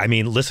 I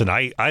mean, listen,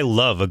 I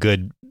love a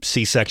good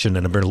C-section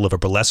in the middle of a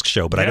burlesque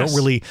show, but I don't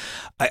really,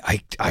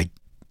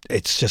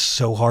 it's just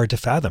so hard to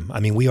fathom. I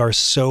mean, we are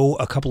so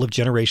a couple of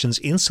generations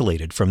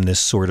insulated from this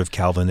sort of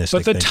Calvinistic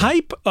But the thinking.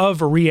 type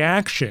of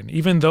reaction,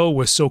 even though it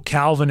was so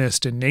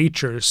Calvinist in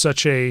nature,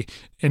 such a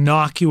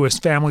innocuous,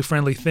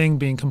 family-friendly thing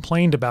being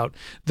complained about,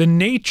 the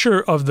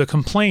nature of the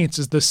complaints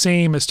is the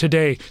same as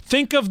today.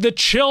 Think of the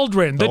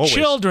children. The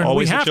children.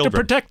 Always we have to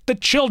protect the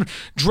children.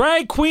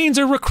 Drag queens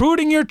are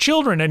recruiting your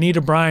children.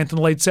 Anita Bryant in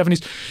the late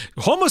 70s.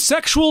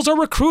 Homosexuals are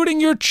recruiting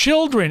your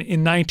children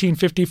in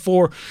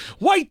 1954.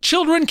 White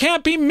children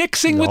can't be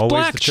mixing with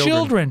black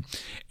children.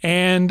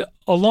 And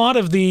a lot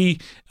of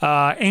the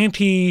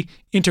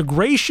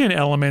anti-integration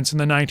elements in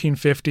the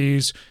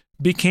 1950s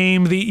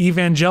became the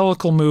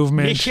evangelical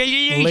movement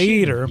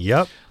later.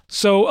 Yep.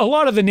 So a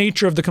lot of the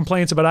nature of the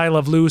complaints about I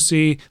Love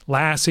Lucy,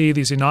 Lassie,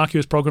 these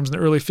innocuous programs in the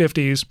early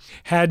 50s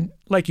had,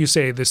 like you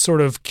say, this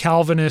sort of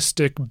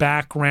Calvinistic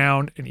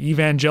background and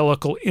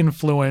evangelical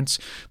influence.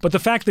 But the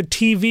fact that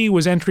TV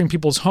was entering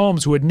people's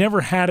homes who had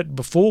never had it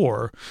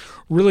before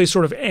really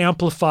sort of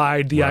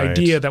amplified the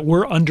idea that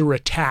we're under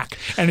attack.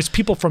 And it's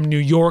people from New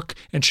York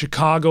and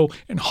Chicago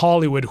and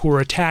Hollywood who are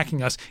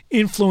attacking us,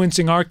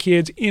 influencing our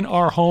kids in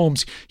our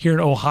homes here in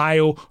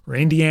Ohio or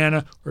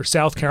Indiana or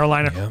South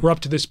Carolina. Yeah. We're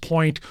up to this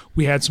point.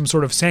 We had some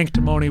sort of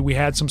sanctimony. We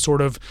had some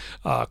sort of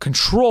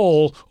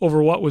control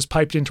over what was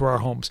piped into our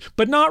homes.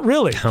 But not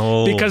really,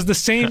 because the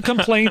same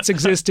complaints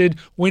existed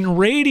when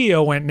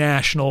radio went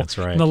national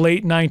in the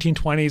late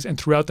 1920s and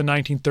throughout the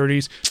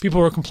 1930s.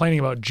 People were complaining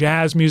about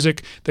jazz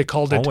music. They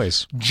called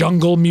it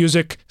jungle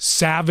music,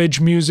 savage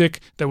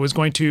music that was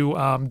going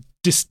to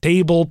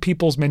distable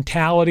people's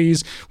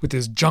mentalities with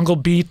this jungle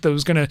beat that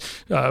was going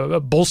to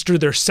bolster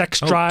their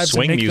sex drives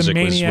and make them maniacs.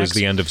 Swing music was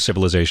the end of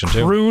civilization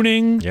too.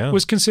 Crooning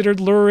was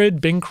considered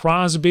lurid. Bing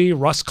Crosby,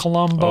 Russ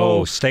Columbo.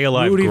 Oh, stay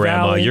alive, Rudy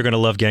Grandma. Valley. You're going to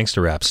love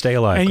gangster rap. Stay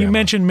alive, And Grandma. you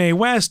mentioned Mae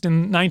West.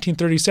 In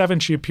 1937,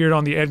 she appeared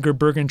on the Edgar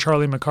Bergen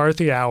Charlie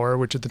McCarthy Hour,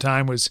 which at the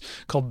time was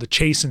called the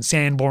Chase and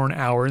Sanborn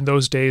Hour. In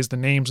those days, the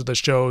names of the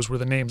shows were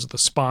the names of the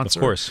sponsor.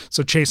 Of course.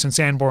 So Chase and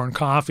Sanborn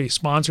Coffee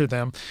sponsored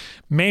them.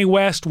 Mae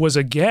West was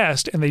a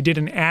guest, and they did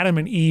an Adam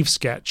and Eve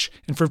sketch.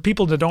 And for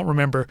people that don't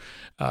remember,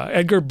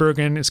 Edgar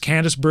Bergen is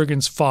Candace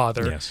Bergen's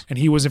father, and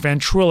he was a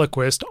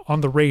ventriloquist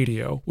on the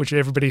radio, which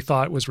everybody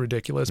thought was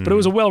ridiculous. But it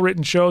was a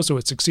well-written show, so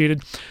it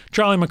succeeded.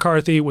 Charlie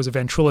McCarthy was a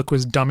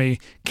ventriloquist dummy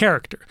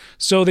character.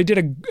 So they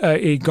did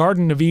a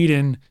Garden of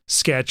Eden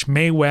sketch,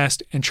 Mae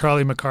West and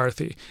Charlie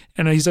McCarthy.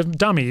 And he's a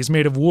dummy. He's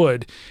made of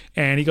wood.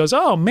 And he goes,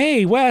 "Oh,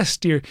 Mae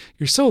West, you're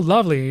so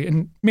lovely."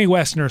 And Mae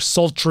West, in her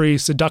sultry,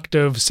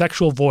 seductive,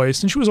 sexual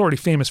voice, and she was already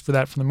famous for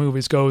that from the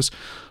movies, goes,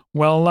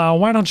 "Well,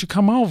 why don't you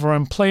come over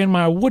and play in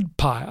my wood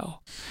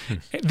pile?"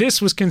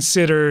 This was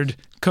considered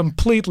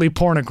completely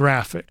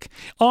pornographic.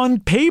 On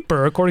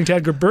paper, according to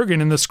Edgar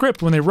Bergen, in the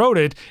script, when they wrote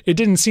it, it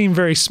didn't seem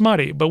very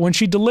smutty. But when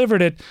she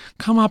delivered it,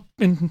 "Come up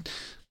and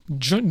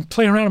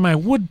play around in my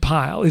wood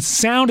pile," it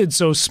sounded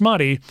so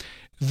smutty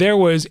there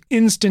was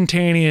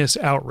instantaneous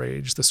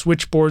outrage. The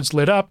switchboards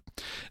lit up.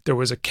 There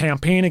was a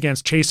campaign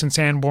against Chase and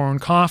Sanborn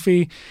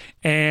coffee,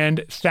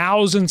 and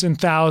thousands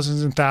and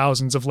thousands and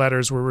thousands of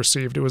letters were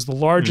received. It was the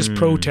largest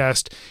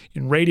protest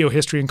in radio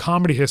history and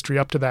comedy history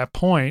up to that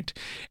point.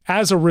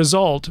 As a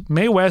result,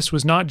 Mae West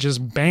was not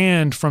just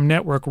banned from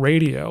network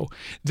radio.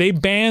 They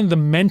banned the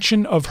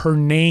mention of her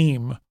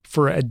name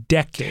for a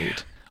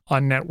decade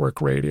on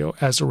network radio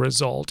as a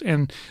result.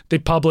 And they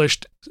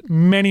published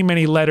many,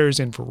 many letters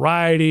in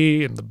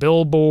Variety, in the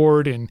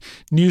Billboard, in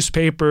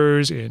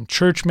newspapers, in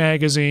church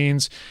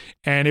magazines.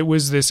 And it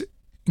was this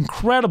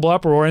incredible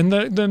uproar. And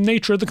the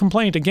nature of the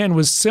complaint, again,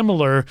 was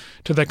similar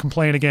to the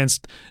complaint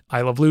against I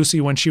Love Lucy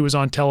when she was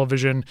on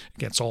television,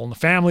 against All in the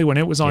Family when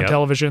it was on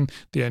television,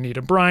 the Anita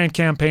Bryant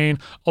campaign.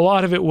 A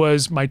lot of it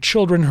was, my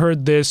children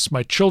heard this,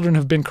 my children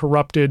have been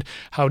corrupted.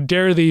 How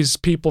dare these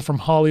people from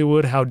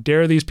Hollywood, how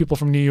dare these people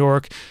from New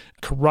York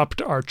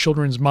corrupt our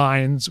children's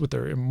minds with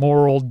their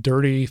immoral,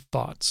 dirty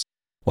thoughts.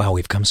 Wow,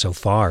 we've come so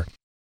far.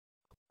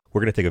 We're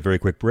going to take a very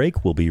quick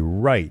break. We'll be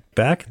right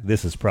back.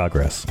 This is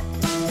Progress.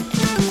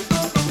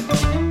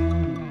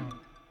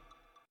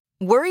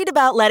 Worried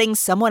about letting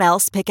someone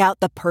else pick out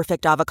the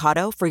perfect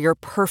avocado for your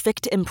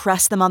perfect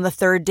impress them on the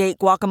third date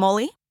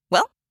guacamole?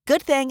 Well,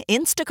 good thing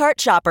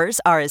Instacart shoppers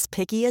are as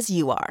picky as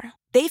you are.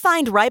 They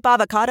find ripe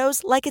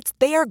avocados like it's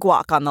their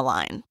guac on the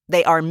line.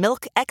 They are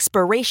milk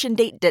expiration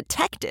date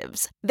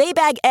detectives. They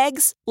bag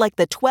eggs like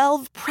the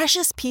 12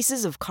 precious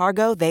pieces of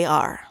cargo they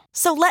are.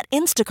 So let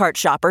Instacart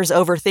shoppers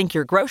overthink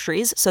your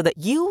groceries so that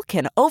you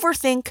can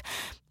overthink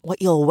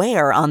what you'll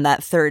wear on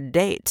that third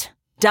date.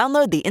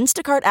 Download the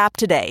Instacart app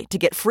today to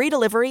get free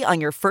delivery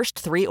on your first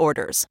 3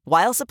 orders,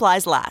 while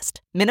supplies last.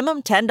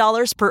 Minimum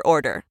 $10 per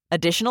order.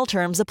 Additional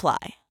terms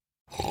apply.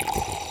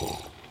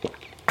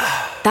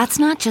 That's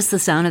not just the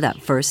sound of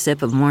that first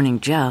sip of Morning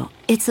Joe.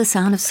 It's the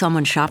sound of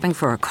someone shopping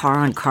for a car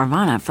on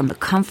Carvana from the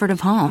comfort of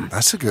home.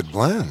 That's a good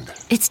blend.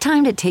 It's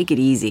time to take it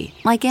easy,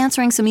 like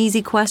answering some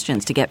easy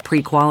questions to get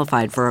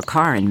pre-qualified for a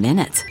car in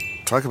minutes.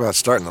 Talk about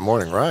starting the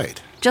morning right.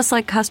 Just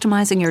like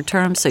customizing your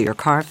terms so your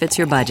car fits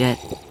your budget.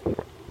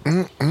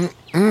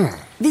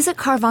 Visit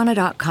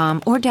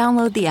Carvana.com or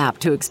download the app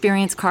to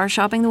experience car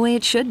shopping the way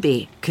it should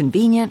be.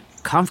 Convenient,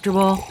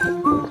 comfortable.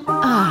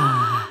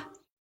 Ah.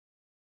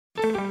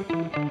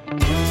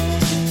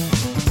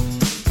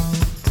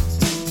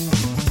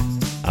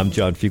 I'm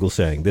John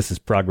Fugelsang. This is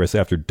Progress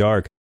After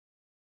Dark.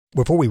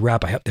 Before we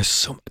wrap,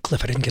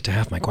 Kliph, I didn't get to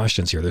half my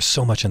questions here. There's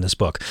so much in this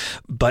book.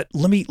 But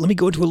let me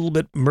go into a little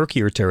bit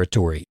murkier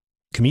territory.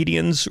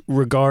 Comedians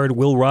regard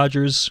Will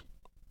Rogers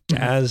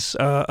as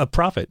a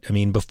prophet. I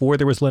mean, before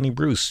there was Lenny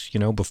Bruce,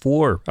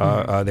 before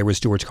there was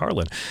George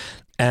Carlin.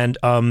 And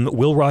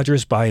Will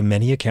Rogers, by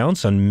many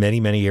accounts, on many,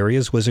 many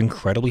areas, was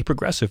incredibly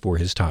progressive for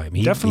his time.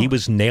 He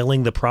was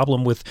nailing the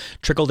problem with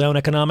trickle-down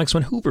economics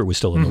when Hoover was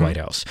still in the White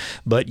House.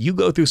 But you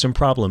go through some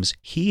problems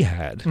he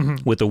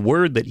had with a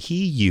word that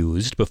he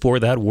used before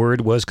that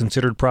word was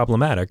considered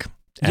problematic.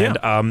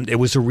 And it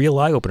was a real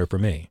eye-opener for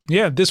me.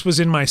 Yeah, this was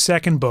in my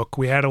second book.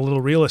 We had a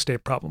little real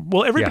estate problem.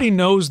 Well, everybody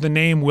knows the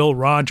name Will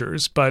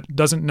Rogers, but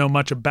doesn't know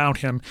much about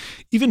him.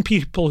 Even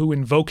people who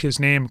invoke his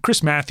name,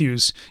 Chris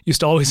Matthews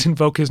used to always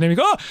invoke his name. He'd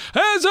go,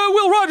 as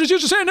Will Rogers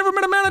used to say, I never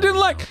met a man I didn't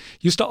like.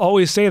 Used to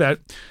always say that.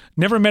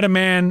 Never met a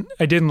man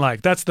I didn't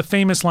like. That's the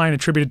famous line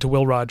attributed to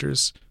Will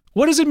Rogers.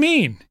 What does it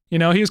mean? He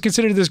was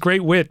considered this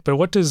great wit, but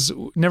what does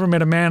never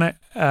met a man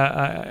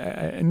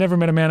I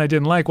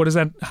didn't like? What is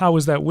that? How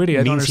is that witty?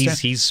 I don't understand.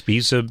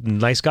 He's a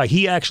nice guy.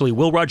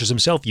 Will Rogers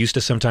himself used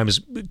to sometimes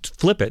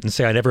flip it and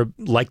say, I never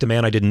liked a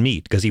man I didn't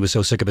meet, because he was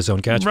so sick of his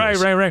own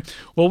catchphrase. Right.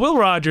 Well, Will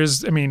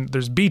Rogers,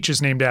 there's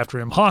beaches named after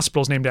him,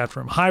 hospitals named after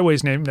him,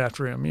 highways named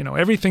after him.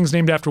 Everything's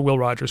named after Will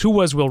Rogers. Who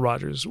was Will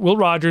Rogers? Will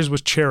Rogers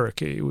was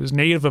Cherokee. He was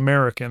Native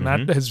American.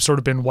 That has sort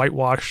of been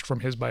whitewashed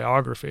from his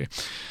biography.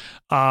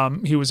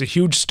 He was a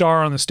huge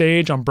star on the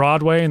stage on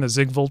Broadway in the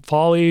Ziegfeld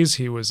Follies.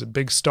 He was a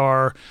big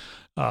star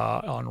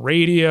on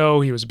radio.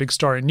 He was a big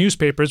star in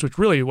newspapers, which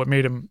really what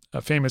made him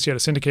famous. He had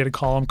a syndicated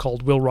column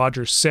called Will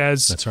Rogers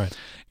Says. That's right.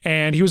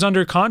 And he was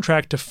under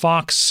contract to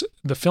Fox,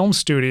 the film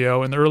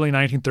studio, in the early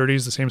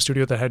 1930s, the same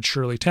studio that had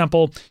Shirley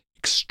Temple.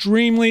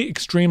 Extremely,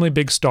 extremely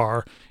big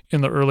star in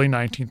the early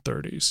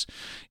 1930s.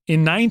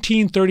 In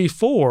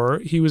 1934,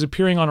 he was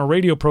appearing on a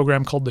radio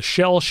program called The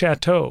Shell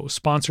Chateau,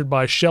 sponsored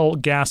by Shell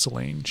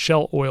Gasoline,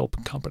 Shell Oil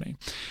Company.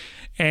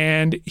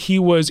 And he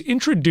was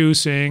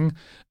introducing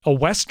a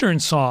Western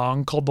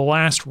song called The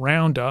Last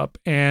Roundup,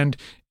 and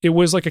it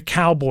was like a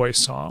cowboy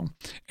song.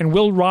 And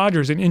Will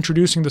Rogers, in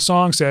introducing the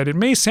song, said, it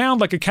may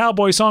sound like a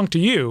cowboy song to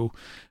you,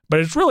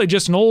 but it's really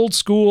just an old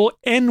school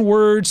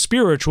N-word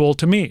spiritual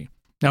to me.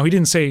 Now, he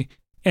didn't say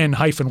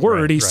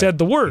N-word, he said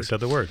the word. He said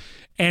the word.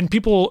 And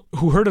people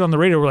who heard it on the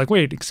radio were like,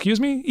 wait, excuse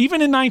me?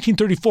 Even in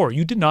 1934,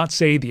 you did not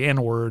say the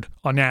N-word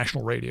on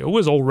national radio. It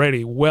was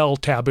already well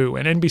taboo.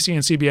 And NBC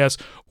and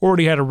CBS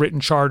already had a written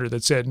charter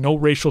that said no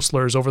racial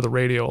slurs over the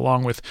radio,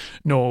 along with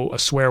no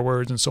swear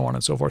words and so on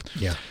and so forth.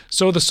 Yeah.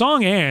 So the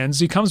song ends.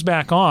 He comes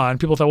back on.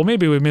 People thought, well,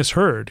 maybe we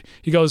misheard.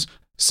 He goes,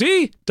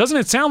 See, doesn't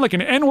it sound like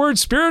an N-word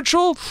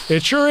spiritual?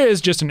 It sure is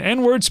just an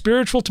N-word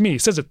spiritual to me. He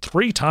says it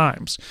 3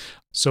 times.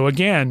 So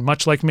again,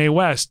 much like Mae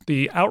West,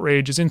 the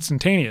outrage is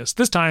instantaneous.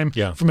 This time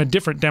from a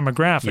different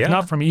demographic,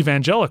 not from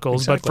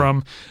evangelicals, but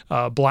from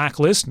black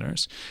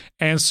listeners.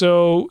 And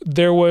so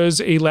there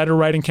was a letter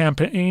writing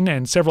campaign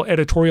and several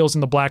editorials in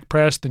the black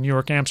press. The New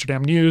York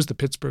Amsterdam News, the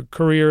Pittsburgh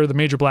Courier, the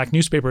major black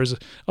newspapers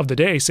of the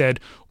day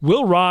said,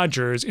 Will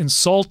Rogers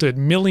insulted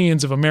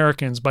millions of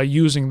Americans by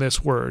using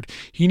this word.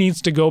 He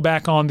needs to go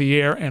back on the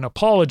air and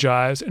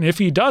apologize. And if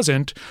he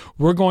doesn't,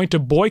 we're going to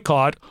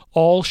boycott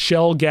all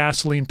Shell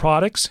gasoline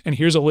products. And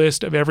here's a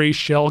list of every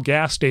Shell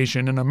gas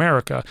station in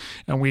America.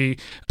 And we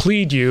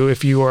plead you,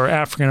 if you are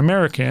African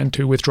American,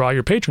 to withdraw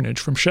your patronage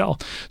from Shell.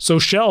 So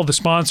Shell, the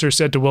sponsor,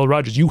 said to Will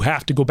Rogers, you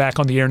have to go back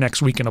on the air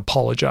next week and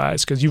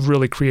apologize because you've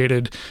really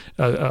created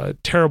a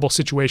terrible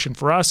situation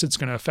for us. It's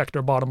going to affect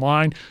our bottom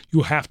line.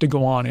 You have to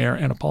go on air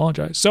and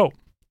apologize. So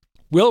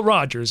Will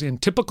Rogers, in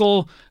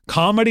typical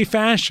comedy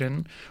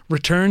fashion,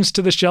 returns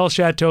to the Shell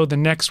Chateau the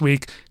next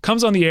week,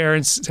 comes on the air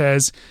and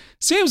says,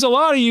 seems a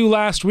lot of you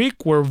last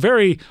week were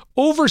very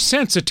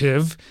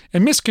oversensitive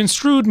and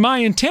misconstrued my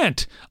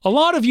intent. A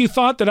lot of you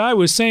thought that I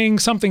was saying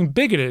something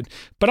bigoted,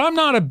 but I'm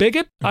not a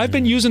bigot. I've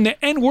been using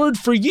the N-word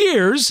for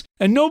years,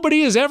 and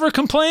nobody has ever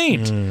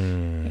complained.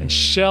 And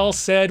Shell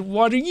said,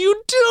 what are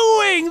you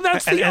doing?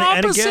 That's the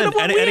opposite of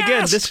what we asked. And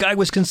again, this guy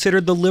was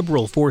considered the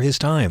liberal for his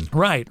time.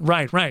 Right.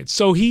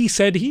 So he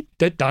said he'd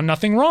done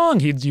nothing wrong.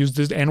 He'd used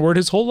the N-word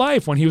his whole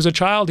life. When he was a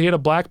child, he had a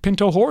black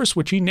pinto horse,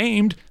 which he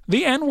named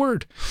the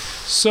N-word.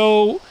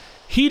 So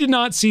he did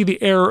not see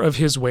the error of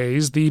his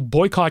ways. The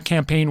boycott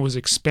campaign was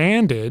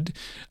expanded.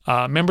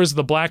 Members of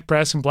the black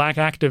press and black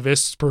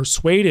activists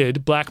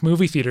persuaded black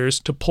movie theaters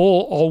to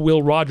pull all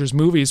Will Rogers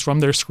movies from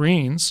their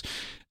screens.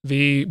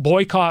 The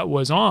boycott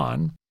was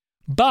on,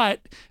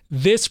 but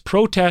this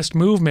protest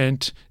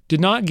movement did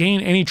not gain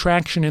any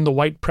traction in the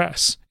white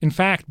press. In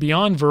fact,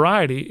 beyond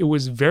Variety, it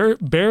was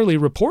barely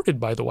reported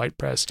by the white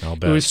press.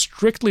 It was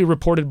strictly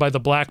reported by the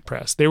black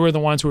press. They were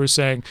the ones who were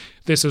saying,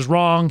 this is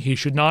wrong, he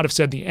should not have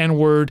said the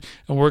N-word,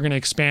 and we're going to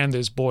expand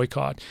this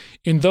boycott.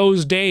 In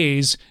those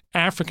days,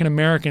 African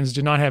Americans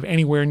did not have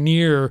anywhere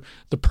near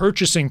the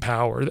purchasing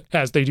power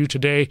as they do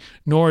today,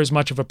 nor as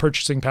much of a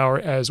purchasing power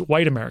as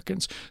white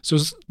Americans. So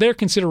their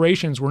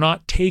considerations were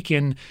not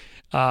taken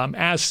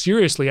as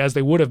seriously as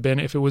they would have been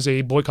if it was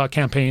a boycott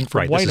campaign for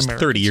white Americans. This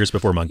is 30 years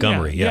before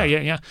Montgomery.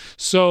 Yeah.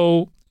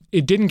 So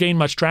it didn't gain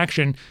much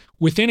traction.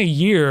 Within a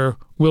year,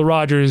 Will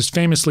Rogers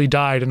famously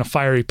died in a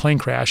fiery plane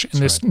crash,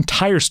 and this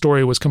entire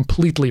story was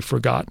completely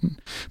forgotten.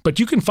 But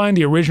you can find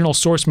the original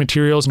source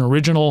materials and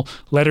original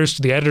letters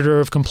to the editor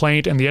of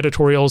Complaint and the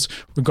editorials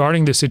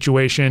regarding this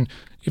situation.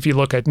 If you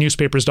look at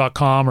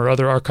newspapers.com or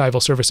other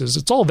archival services,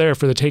 it's all there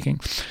for the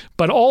taking.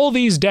 But all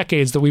these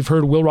decades that we've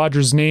heard Will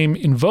Rogers' name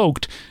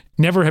invoked,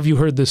 never have you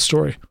heard this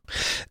story.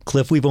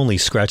 Kliph, we've only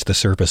scratched the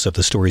surface of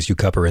the stories you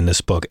cover in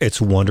this book.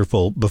 It's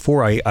wonderful.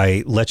 Before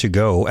I let you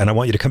go, and I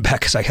want you to come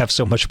back because I have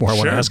so much more I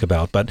want to ask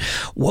about, but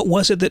what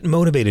was it that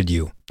motivated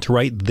you to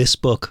write this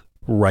book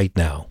right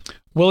now?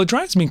 Well, it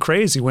drives me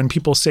crazy when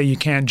people say you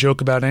can't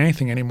joke about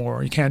anything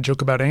anymore. You can't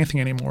joke about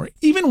anything anymore.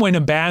 Even when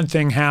a bad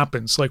thing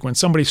happens, like when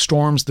somebody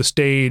storms the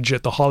stage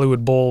at the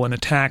Hollywood Bowl and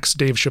attacks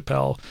Dave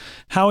Chappelle,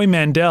 Howie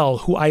Mandel,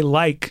 who I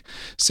like,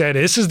 said,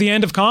 this is the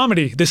end of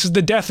comedy. This is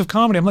the death of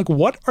comedy. I'm like,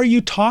 what are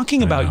you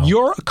talking about?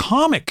 You're a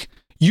comic.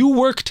 You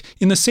worked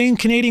in the same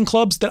Canadian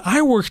clubs that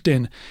I worked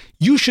in.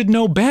 You should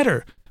know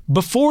better.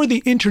 Before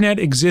the internet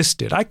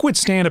existed, I quit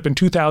stand-up in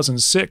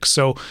 2006,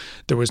 so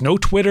there was no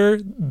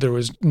Twitter, there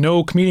was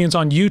no comedians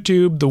on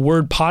YouTube, the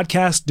word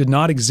podcast did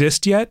not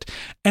exist yet,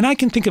 and I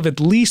can think of at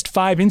least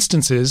 5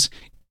 instances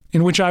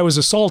in which I was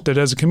assaulted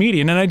as a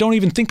comedian, and I don't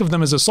even think of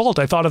them as assault.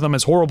 I thought of them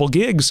as horrible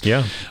gigs.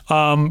 Yeah.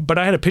 But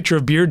I had a pitcher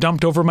of beer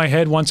dumped over my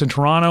head once in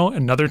Toronto,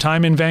 another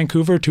time in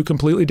Vancouver, 2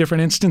 completely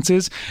different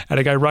instances. I had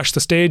a guy rush the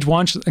stage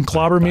once and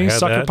clobber me,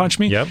 sucker punch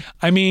me. Yep.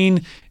 I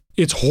mean,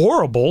 it's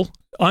horrible,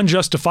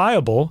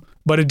 unjustifiable,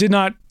 but it did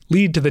not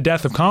lead to the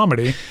death of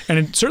comedy. And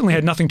it certainly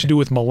had nothing to do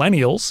with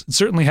millennials. It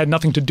certainly had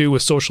nothing to do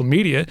with social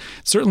media. It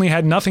certainly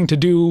had nothing to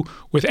do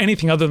with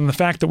anything other than the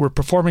fact that we're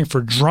performing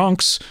for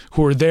drunks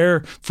who are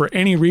there for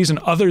any reason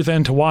other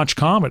than to watch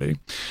comedy.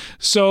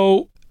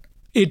 So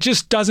it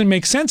just doesn't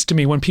make sense to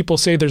me when people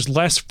say there's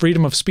less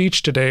freedom of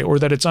speech today or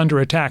that it's under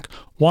attack.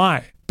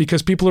 Why?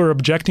 Because people are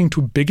objecting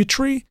to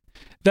bigotry?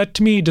 That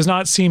to me does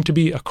not seem to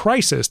be a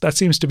crisis. That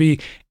seems to be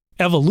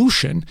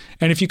evolution.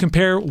 And if you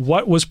compare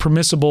what was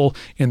permissible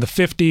in the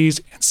 50s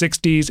and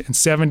 60s and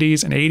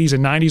 70s and 80s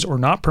and 90s or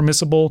not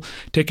permissible,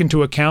 take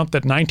into account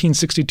that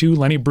 1962,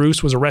 Lenny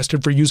Bruce was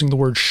arrested for using the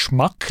word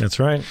schmuck. That's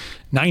right.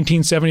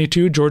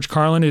 1972, George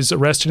Carlin is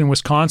arrested in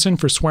Wisconsin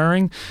for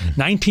swearing.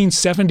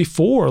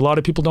 1974, a lot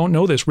of people don't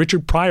know this,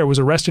 Richard Pryor was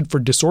arrested for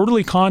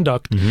disorderly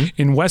conduct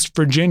in West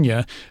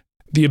Virginia.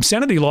 The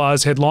obscenity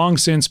laws had long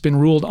since been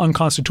ruled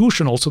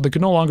unconstitutional, so they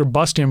could no longer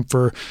bust him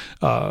for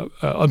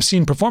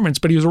obscene performance,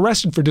 but he was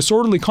arrested for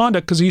disorderly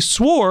conduct because he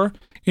swore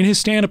in his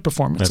stand-up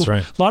performance. That's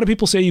right. A lot of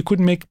people say you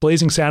couldn't make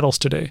Blazing Saddles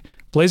today.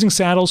 Blazing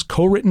Saddles,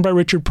 co-written by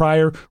Richard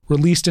Pryor,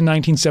 released in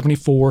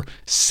 1974.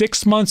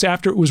 6 months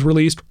after it was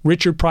released,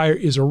 Richard Pryor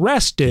is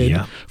arrested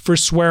for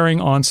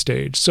swearing on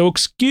stage. So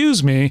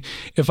excuse me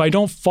if I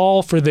don't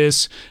fall for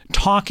this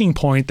talking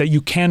point that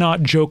you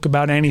cannot joke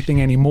about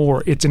anything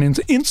anymore. It's an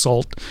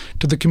insult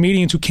to the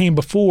comedians who came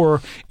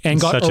before and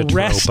got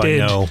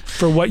arrested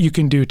for what you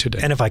can do today.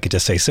 And if I could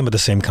just say, some of the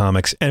same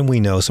comics, and we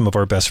know some of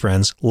our best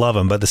friends love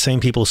them, but the same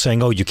people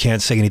saying, oh, you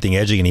can't say anything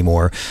edgy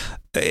anymore,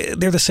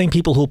 they're the same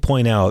people who'll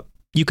point out,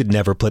 you could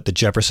never put the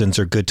Jeffersons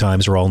or Good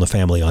Times or All in the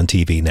Family on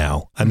TV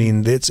now. I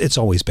mean, it's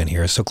always been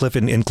here. So Kliph,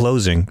 in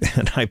closing,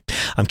 and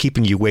I'm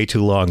keeping you way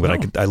too long,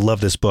 but I love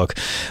this book.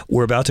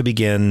 We're about to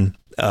begin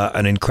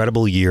an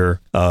incredible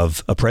year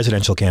of a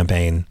presidential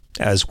campaign,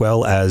 as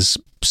well as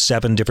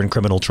 7 different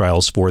criminal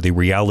trials for the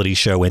reality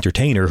show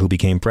entertainer who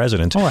became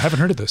president. Oh, I haven't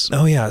heard of this.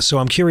 Oh, yeah. So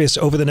I'm curious,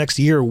 over the next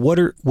year, what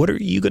are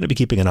you going to be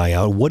keeping an eye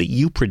out? What do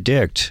you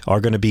predict are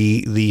going to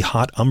be the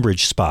hot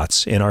umbrage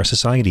spots in our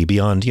society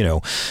beyond,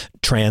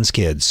 trans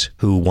kids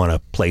who want to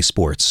play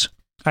sports?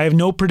 I have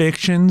no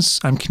predictions.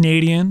 I'm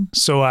Canadian,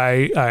 so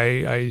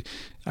I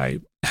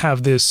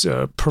have this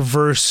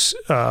perverse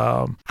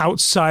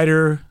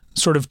outsider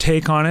sort of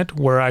take on it,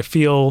 where I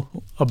feel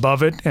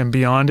above it and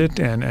beyond it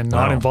and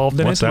not involved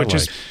in What's it, that which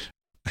like? is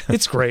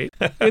it's great.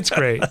 It's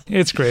great.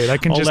 It's great. I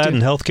can all that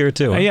in healthcare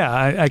too. Yeah,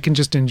 I can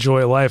just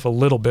enjoy life a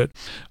little bit.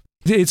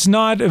 It's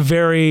not a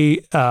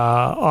very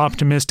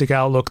optimistic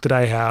outlook that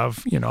I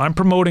have. I'm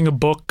promoting a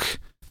book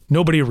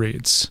nobody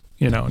reads.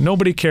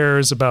 Nobody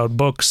cares about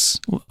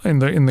books in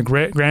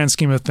the grand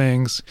scheme of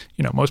things.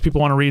 Most people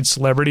want to read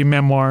celebrity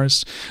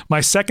memoirs. My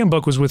second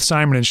book was with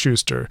Simon &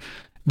 Schuster.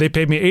 They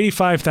paid me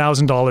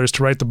 $85,000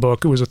 to write the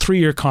book. It was a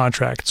 3-year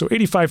contract. So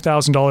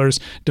 $85,000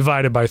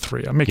 divided by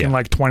 3. I'm making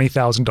like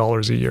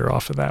 $20,000 a year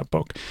off of that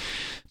book.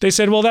 They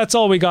said, well, that's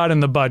all we got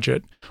in the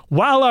budget.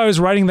 While I was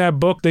writing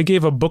that book, they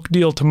gave a book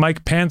deal to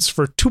Mike Pence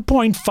for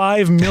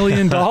 $2.5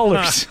 million.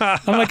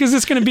 I'm like, is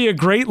this going to be a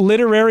great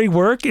literary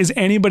work? Is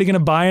anybody going to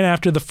buy it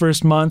after the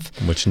first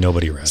month? Which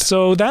nobody read.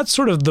 So that's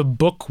sort of the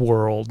book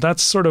world.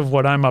 That's sort of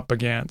what I'm up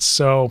against.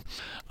 So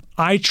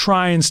I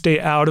try and stay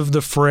out of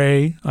the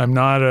fray. I'm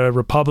not a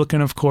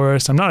Republican, of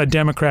course. I'm not a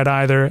Democrat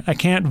either. I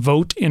can't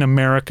vote in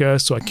America,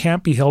 so I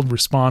can't be held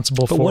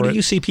responsible for it. But what do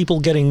you see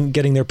people getting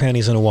their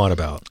panties in a wad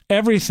about?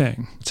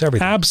 Everything. It's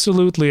everything.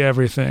 Absolutely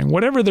everything.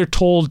 Whatever they're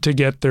told to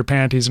get their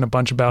panties in a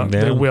bunch about,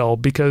 they will.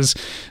 Because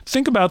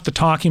think about the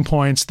talking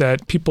points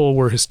that people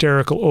were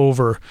hysterical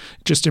over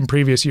just in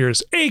previous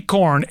years.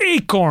 Acorn,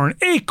 acorn,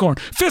 acorn.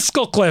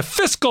 Fiscal cliff,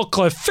 fiscal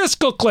cliff,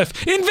 fiscal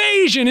cliff.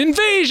 Invasion,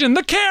 invasion.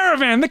 The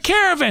caravan, the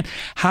caravan.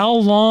 How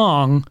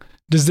long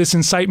does this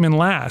incitement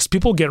last?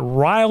 People get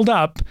riled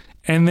up,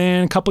 and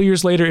then a couple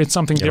years later, it's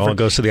something different. It all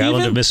goes to the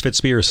island of misfit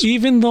spears.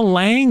 Even the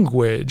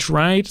language,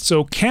 right?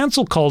 So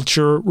cancel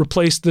culture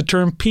replaced the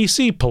term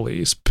PC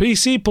police.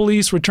 PC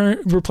police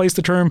replaced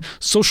the term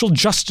social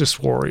justice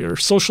warrior.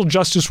 Social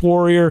justice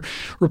warrior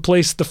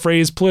replaced the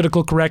phrase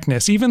political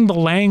correctness. Even the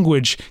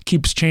language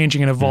keeps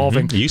changing and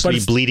evolving. It used to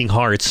be bleeding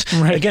hearts.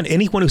 Right. Again,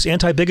 anyone who's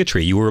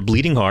anti-bigotry, you were a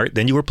bleeding heart,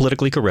 then you were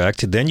politically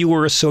correct, then you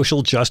were a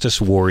social justice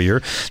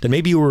warrior, then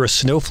maybe you were a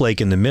snowflake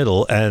in the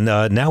middle, and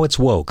now it's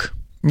woke.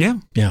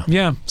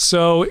 Yeah.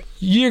 So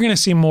you're going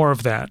to see more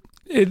of that.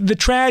 The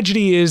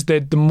tragedy is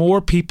that the more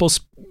people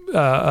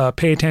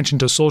pay attention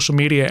to social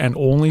media and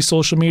only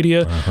social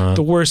media,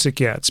 the worse it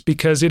gets,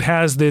 because it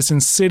has this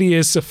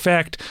insidious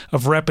effect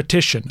of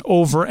repetition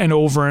over and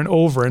over and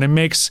over. And it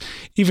makes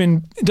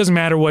it doesn't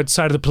matter what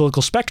side of the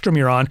political spectrum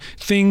you're on,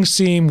 things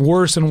seem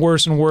worse and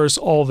worse and worse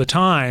all the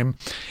time.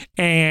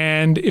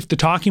 And if the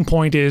talking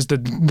point is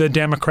that the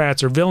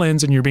Democrats are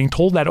villains and you're being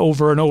told that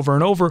over and over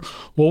and over,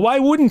 well, why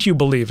wouldn't you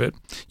believe it?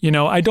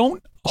 I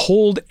don't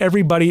hold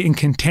everybody in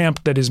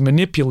contempt that is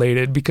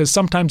manipulated, because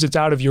sometimes it's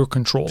out of your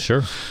control.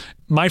 Sure.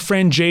 My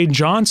friend Jay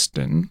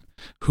Johnston,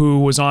 who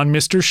was on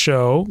Mr.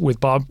 Show with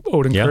Bob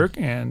Odenkirk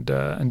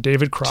and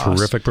David Cross.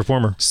 Terrific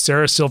performer.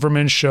 Sarah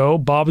Silverman's show,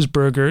 Bob's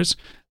Burgers,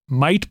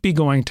 might be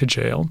going to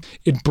jail.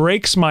 It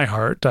breaks my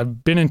heart.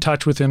 I've been in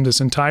touch with him this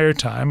entire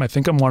time. I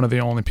think I'm one of the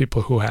only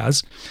people who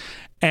has.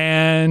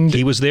 And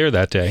he was there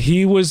that day.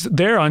 He was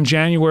there on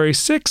January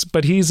 6th,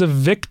 but he's a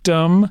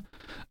victim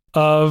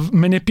of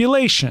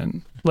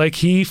manipulation. Like,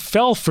 he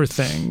fell for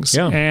things.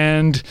 Yeah.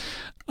 And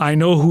I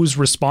know who's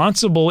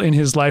responsible in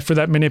his life for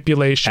that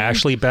manipulation.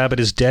 Ashley Babbitt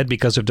is dead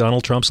because of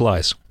Donald Trump's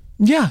lies.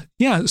 Yeah.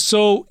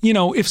 So,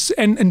 if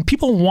and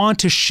people want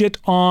to shit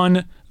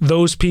on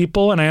those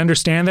people, and I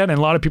understand that, and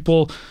a lot of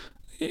people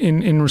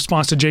in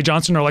response to Jay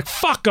Johnson are like,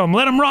 fuck him,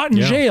 let him rot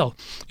in jail.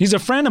 He's a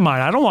friend of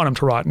mine. I don't want him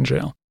to rot in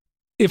jail.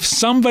 If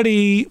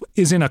somebody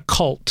is in a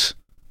cult,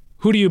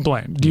 who do you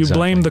blame? Do you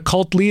blame the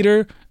cult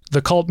leader,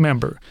 the cult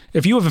member?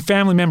 If you have a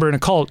family member in a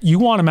cult, you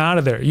want him out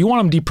of there. You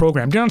want him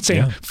deprogrammed. You're not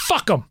saying,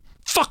 fuck him.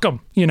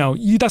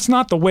 That's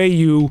not the way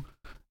you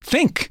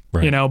think,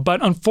 right.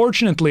 But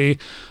unfortunately,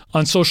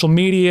 on social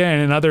media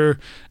and in other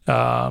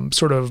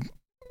sort of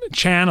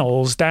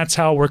channels, that's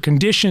how we're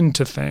conditioned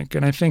to think.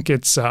 And I think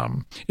it's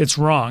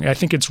wrong. I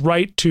think it's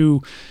right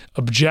to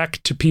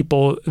object to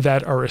people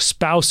that are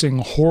espousing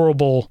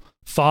horrible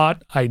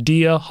thought,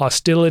 idea,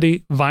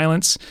 hostility,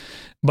 violence.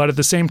 But at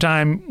the same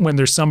time, when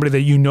there's somebody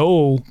that you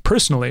know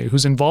personally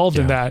who's involved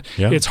in that,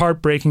 it's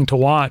heartbreaking to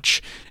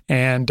watch.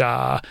 And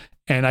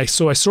I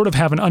sort of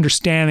have an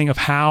understanding of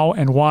how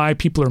and why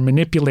people are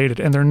manipulated,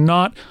 and they're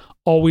not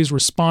always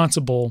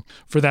responsible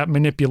for that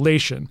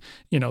manipulation.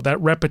 That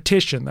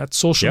repetition, that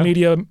social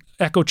media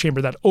echo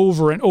chamber, that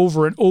over and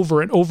over and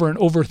over and over and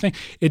over thing.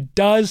 It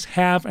does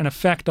have an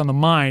effect on the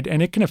mind,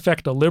 and it can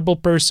affect a liberal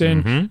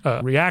person,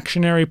 a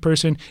reactionary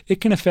person.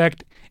 It can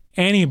affect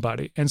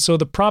anybody. And so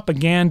the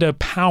propaganda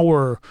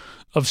power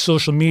of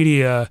social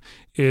media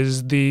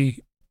is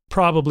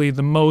probably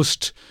the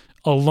most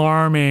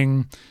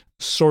alarming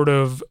sort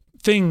of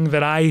thing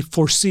that I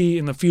foresee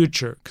in the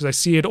future, because I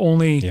see it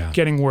only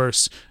getting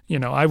worse.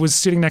 I was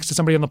sitting next to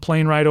somebody on the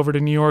plane ride over to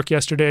New York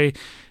yesterday.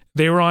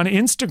 They were on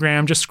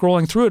Instagram just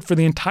scrolling through it for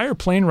the entire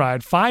plane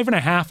ride,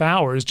 5.5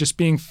 hours just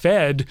being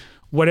fed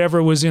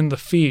whatever was in the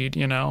feed,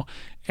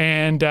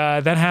 and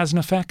that has an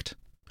effect.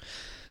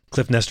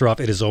 Kliph Nesteroff,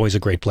 it is always a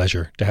great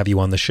pleasure to have you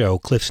on the show.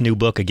 Kliph's new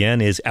book,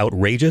 again, is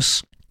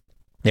Outrageous: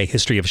 A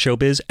History of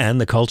Showbiz and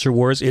the Culture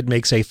Wars. It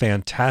makes a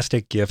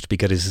fantastic gift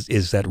because it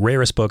is that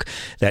rarest book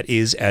that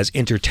is as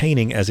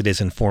entertaining as it is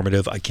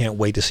informative. I can't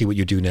wait to see what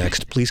you do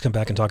next. Please come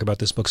back and talk about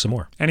this book some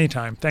more.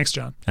 Anytime. Thanks,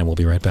 John. And we'll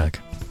be right back.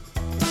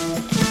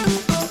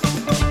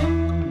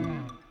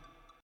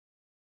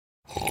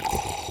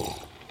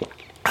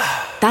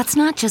 That's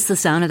not just the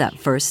sound of that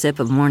first sip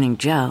of Morning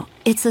Joe.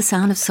 It's the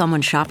sound of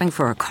someone shopping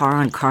for a car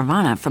on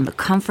Carvana from the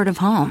comfort of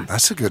home.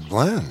 That's a good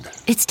blend.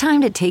 It's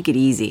time to take it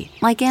easy,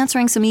 like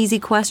answering some easy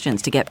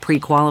questions to get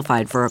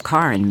pre-qualified for a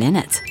car in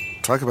minutes.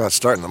 Talk about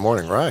starting the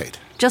morning right.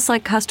 Just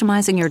like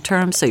customizing your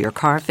terms so your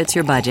car fits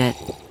your budget.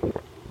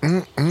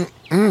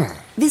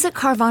 Visit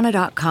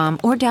Carvana.com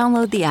or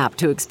download the app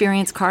to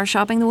experience car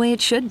shopping the way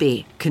it should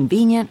be.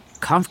 Convenient,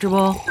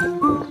 comfortable.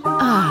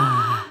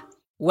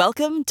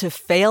 Welcome to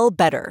Fail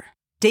Better,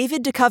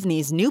 David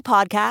Duchovny's new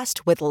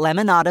podcast with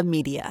Lemonada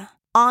Media.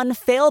 On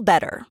Fail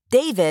Better,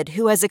 David,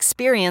 who has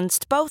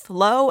experienced both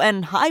low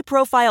and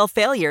high-profile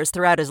failures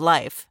throughout his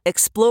life,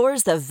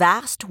 explores the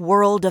vast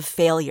world of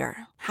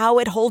failure, how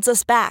it holds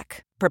us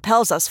back,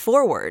 propels us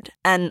forward,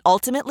 and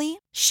ultimately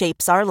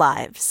shapes our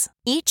lives.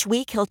 Each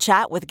week he'll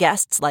chat with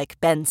guests like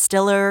Ben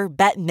Stiller,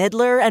 Bette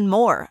Midler, and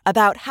more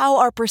about how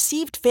our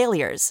perceived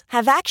failures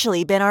have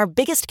actually been our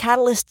biggest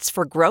catalysts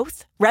for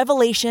growth,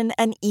 revelation,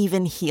 and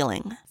even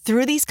healing.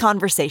 Through these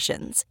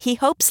conversations, he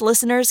hopes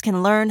listeners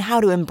can learn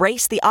how to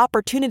embrace the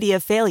opportunity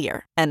of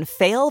failure and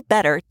fail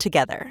better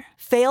together.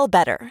 Fail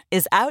Better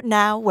is out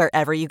now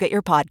wherever you get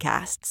your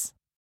podcasts.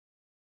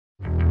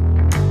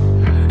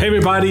 Hey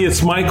everybody,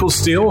 it's Michael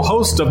Steele,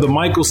 host of the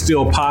Michael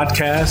Steele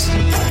Podcast.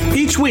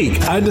 Each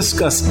week, I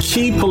discuss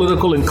key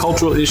political and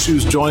cultural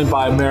issues joined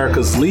by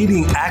America's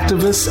leading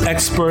activists,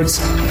 experts,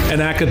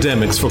 and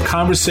academics for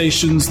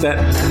conversations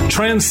that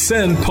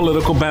transcend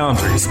political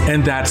boundaries.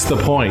 And that's the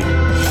point.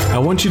 I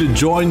want you to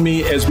join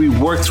me as we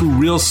work through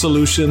real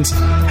solutions,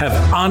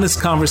 have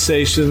honest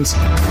conversations,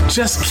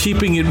 just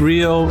keeping it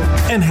real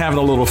and having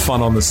a little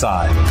fun on the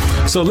side.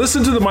 So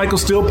listen to the Michael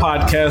Steele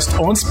Podcast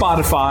on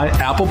Spotify,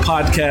 Apple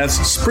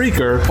Podcasts,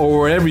 Spreaker, or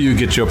wherever you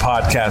get your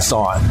podcasts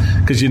on,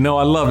 because you know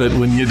I love it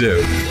when you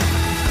do.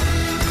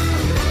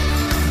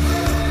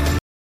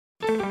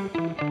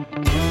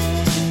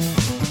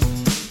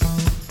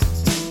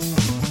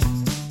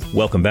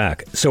 Welcome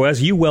back. So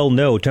as you well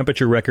know,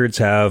 temperature records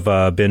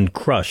have been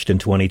crushed in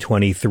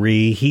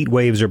 2023. Heat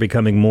waves are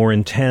becoming more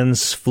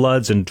intense.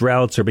 Floods and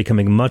droughts are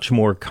becoming much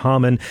more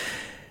common.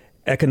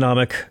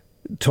 Economic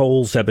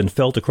tolls have been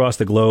felt across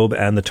the globe,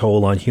 and the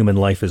toll on human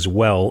life as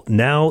well.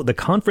 Now, the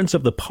Conference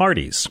of the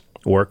Parties,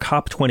 or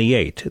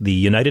COP28, the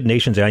United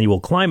Nations Annual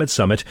Climate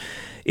Summit,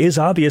 is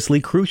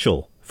obviously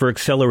crucial for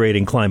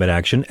accelerating climate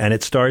action, and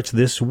it starts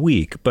this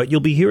week. But you'll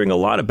be hearing a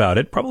lot about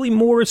it, probably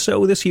more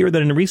so this year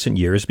than in recent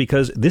years,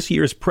 because this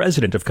year's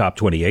president of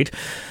COP28,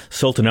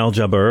 Sultan Al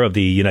Jaber of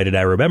the United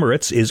Arab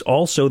Emirates, is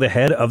also the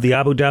head of the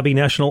Abu Dhabi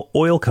national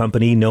oil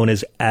company known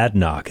as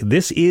ADNOC.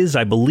 This is,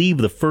 I believe,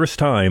 the first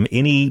time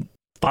any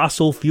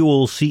fossil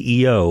fuel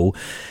CEO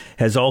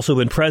has also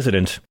been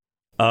president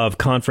of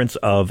Conference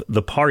of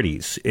the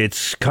Parties.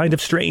 It's kind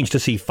of strange to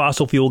see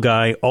fossil fuel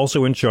guy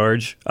also in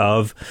charge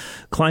of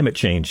climate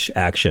change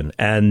action.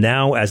 And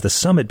now, as the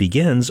summit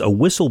begins, a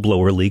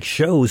whistleblower leak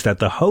shows that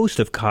the host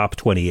of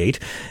COP28,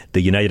 the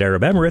United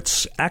Arab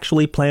Emirates,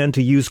 actually plan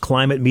to use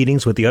climate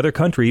meetings with the other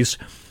countries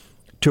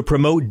to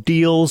promote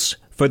deals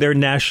for their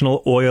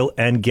national oil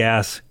and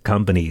gas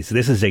companies.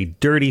 This is a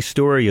dirty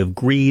story of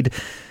greed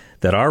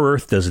that our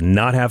Earth does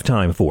not have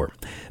time for.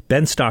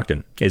 Ben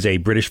Stockton is a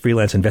British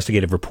freelance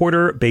investigative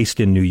reporter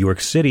based in New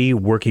York City,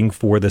 working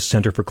for the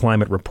Center for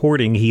Climate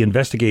Reporting. He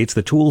investigates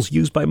the tools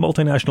used by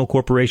multinational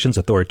corporations,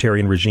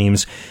 authoritarian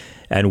regimes,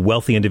 and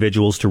wealthy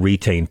individuals to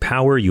retain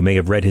power. You may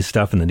have read his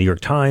stuff in the New York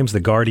Times, The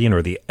Guardian,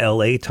 or the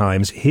LA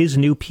Times. His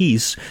new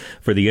piece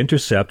for The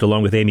Intercept,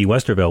 along with Amy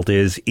Westervelt,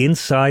 is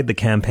Inside the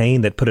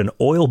Campaign That Put an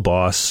Oil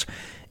Boss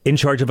in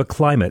Charge of a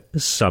Climate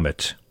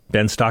Summit.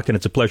 Ben Stockton,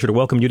 it's a pleasure to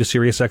welcome you to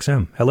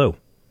SiriusXM. Hello.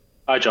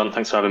 Hi, John.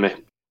 Thanks for having me.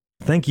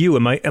 Thank you.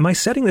 Am I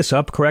setting this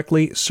up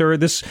correctly, sir?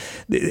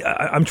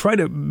 I'm trying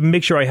to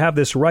make sure I have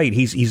this right.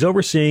 He's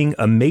overseeing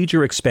a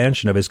major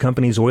expansion of his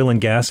company's oil and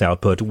gas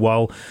output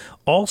while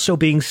also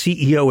being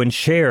CEO and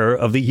chair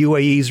of the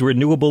UAE's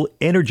renewable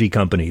energy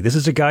company. This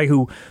is a guy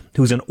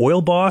who's an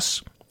oil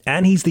boss,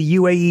 and he's the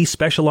UAE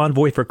special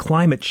envoy for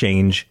climate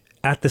change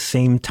at the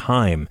same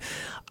time.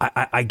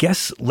 I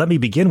guess let me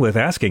begin with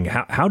asking,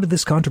 how did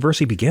this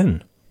controversy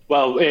begin?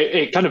 Well,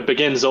 it kind of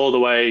begins all the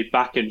way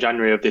back in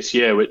January of this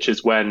year, which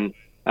is when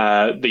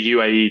the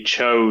UAE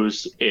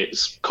chose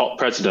its COP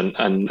president,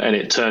 and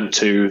it turned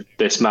to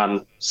this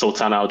man,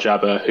 Sultan Al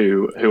Jaber,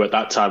 who at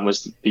that time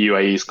was the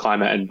UAE's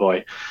climate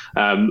envoy.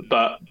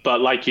 But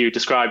like you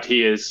described,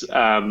 he is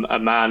a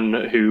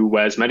man who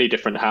wears many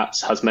different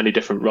hats, has many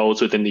different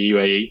roles within the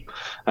UAE.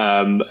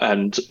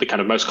 And the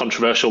kind of most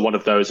controversial one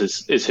of those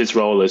is his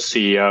role as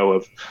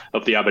CEO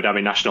of the Abu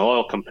Dhabi National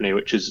Oil Company,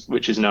 which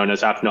is known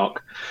as ADNOC.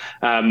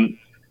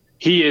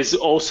 He is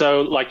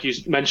also, like you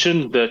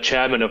mentioned, the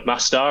chairman of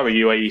Masdar, a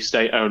UAE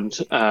state-owned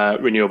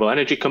renewable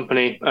energy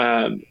company,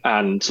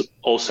 and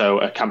also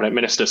a cabinet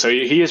minister. So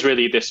he is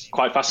really this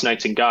quite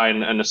fascinating guy,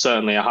 and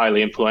certainly a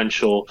highly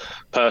influential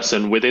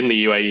person within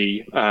the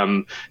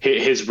UAE.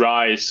 His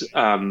rise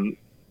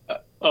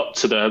up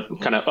to the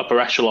kind of upper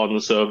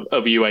echelons of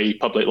UAE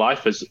public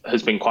life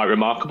has been quite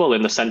remarkable,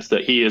 in the sense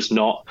that he is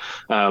not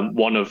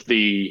one of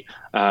the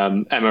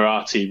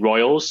Emirati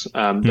royals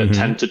that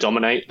tend to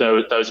dominate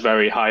those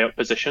very high up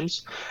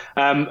positions.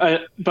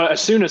 But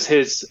as soon as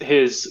his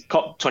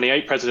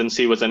COP28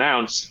 presidency was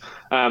announced,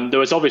 there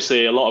was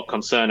obviously a lot of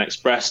concern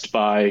expressed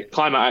by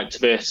climate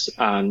activists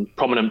and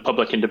prominent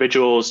public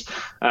individuals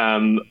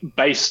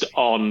based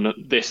on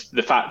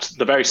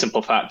the very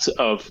simple fact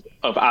of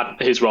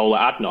his role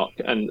at ADNOC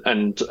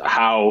and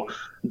how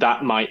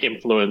that might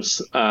influence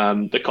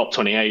the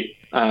COP28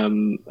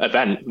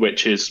 event,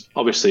 which is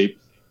obviously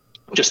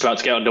just about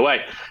to get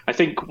underway. I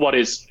think what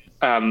is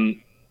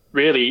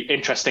really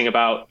interesting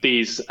about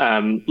these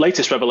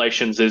latest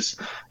revelations is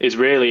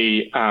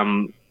really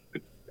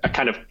a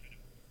kind of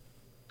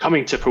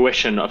coming to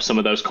fruition of some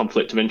of those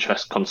conflict of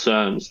interest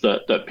concerns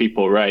that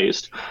people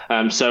raised.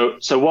 So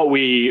what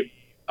we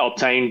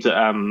obtained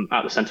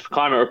at the Centre for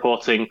Climate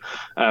Reporting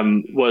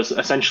was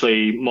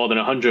essentially more than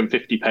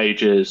 150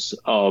 pages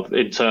of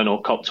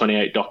internal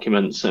COP28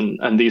 documents,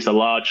 and these are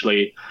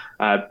largely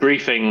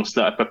briefings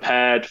that are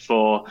prepared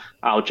for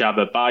Al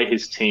Jaber by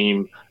his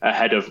team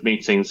ahead of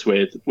meetings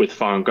with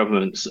foreign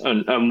governments.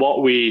 And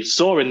what we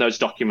saw in those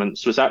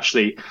documents was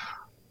actually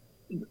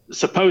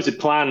supposed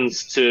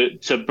plans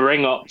to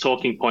bring up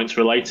talking points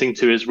relating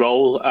to his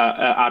role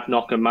at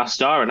ADNOC and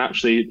Masdar, and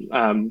actually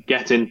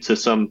get into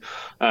some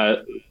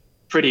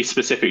pretty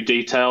specific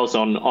details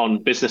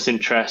on business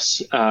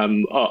interests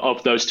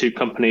of those two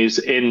companies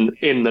in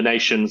the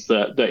nations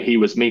that he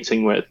was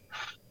meeting with.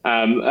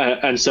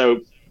 And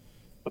so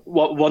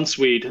once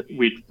we'd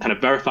kind of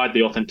verified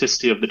the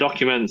authenticity of the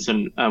documents,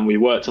 and we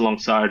worked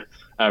alongside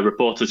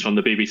reporters from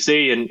the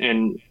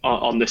BBC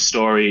on this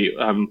story,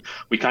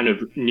 we kind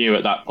of knew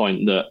at that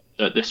point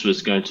that this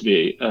was going to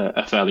be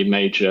a fairly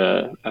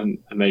major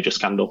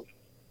scandal.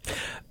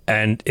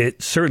 And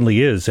it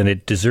certainly is, and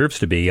it deserves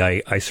to be.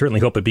 I certainly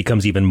hope it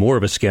becomes even more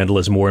of a scandal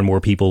as more and more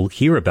people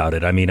hear about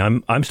it. I mean,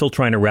 I'm still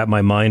trying to wrap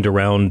my mind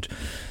around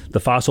the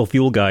fossil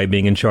fuel guy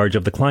being in charge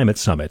of the climate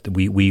summit.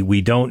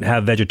 We don't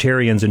have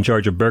vegetarians in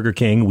charge of Burger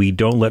King. We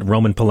don't let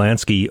Roman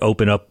Polanski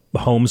open up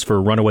homes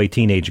for runaway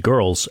teenage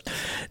girls.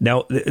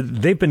 Now,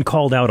 they've been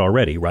called out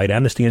already, right?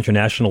 Amnesty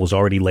International is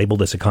already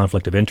labeled as a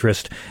conflict of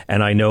interest.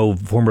 And I know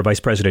former Vice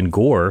President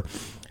Gore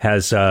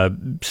has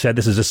said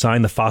this is a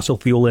sign the fossil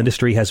fuel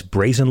industry has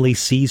brazenly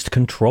seized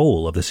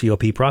control of the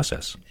COP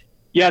process.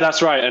 Yeah,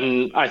 that's right.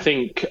 And I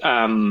think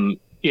Al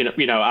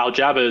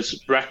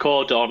Jaber's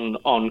record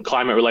on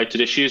climate-related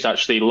issues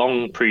actually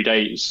long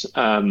predates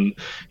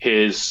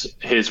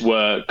his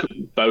work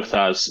both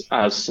as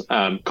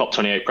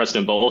COP28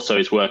 president, but also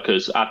his work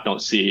as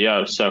ADNOC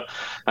CEO. So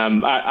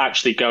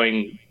actually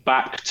going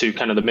back to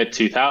kind of the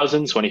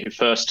mid-2000s when he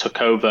first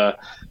took over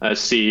as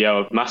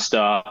CEO of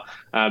Masdar,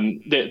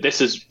 this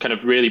has kind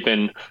of really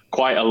been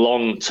quite a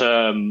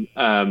long-term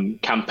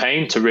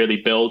campaign to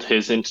really build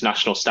his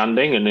international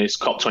standing, and his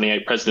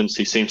COP28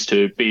 presidency seems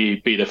to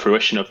be the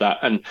fruition of that.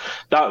 And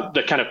that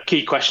the kind of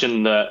key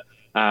question that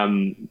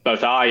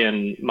both I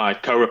and my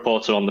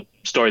co-reporter on the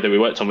story that we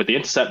worked on with The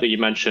Intercept that you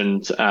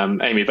mentioned,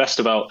 Amy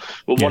Westervelt,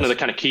 one of the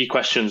kind of key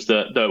questions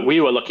that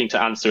we were looking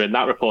to answer in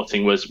that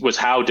reporting was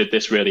how did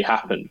this really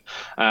happen?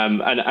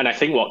 And I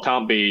think what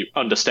can't be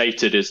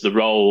understated is the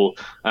role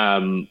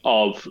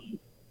of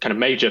kind of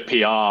major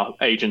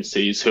PR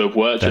agencies who have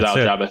worked with Al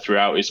Jaber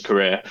throughout his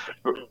career.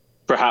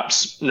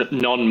 perhaps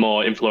none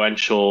more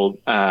influential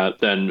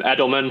than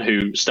Edelman,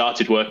 who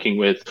started working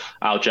with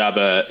Al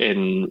Jaber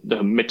in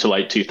the mid to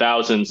late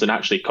 2000s and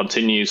actually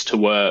continues to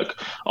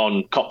work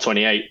on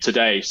COP28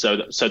 today. So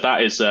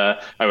that is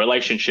a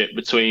relationship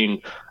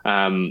between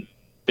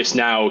this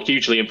now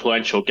hugely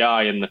influential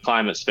guy in the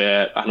climate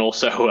sphere and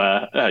also,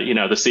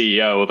 the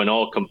CEO of an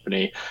oil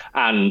company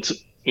and,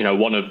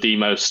 one of the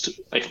most,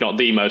 if not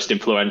the most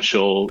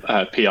influential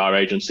PR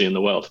agency in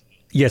the world.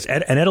 Yes,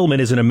 and Edelman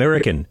is an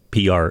American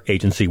PR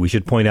agency, we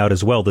should point out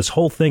as well. This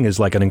whole thing is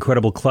like an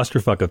incredible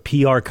clusterfuck of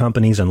PR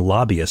companies and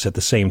lobbyists at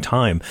the same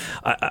time.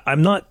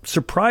 I'm not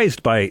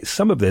surprised by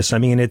some of this. I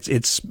mean,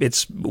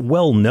 it's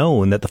well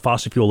known that the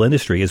fossil fuel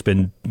industry has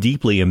been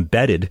deeply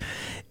embedded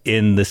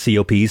in the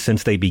COP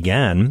since they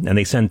began, and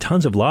they send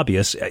tons of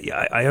lobbyists.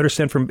 I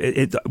understand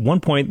at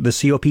one point, the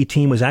COP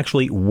team was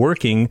actually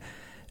working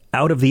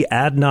out of the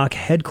ADNOC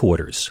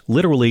headquarters.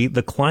 Literally,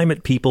 the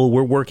climate people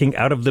were working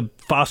out of the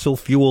fossil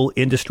fuel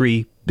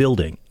industry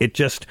building. It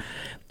just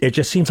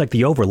seems like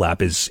the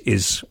overlap is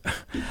it's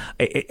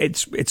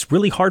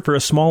really hard for a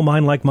small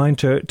mind like mine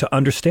to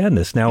understand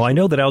this. Now, I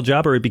know that Al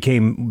Jaber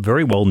became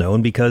very well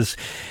known because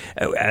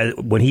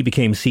when he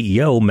became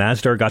CEO,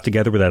 Masdar got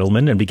together with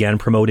Edelman and began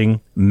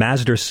promoting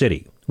Masdar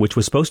City, which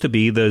was supposed to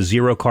be the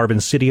zero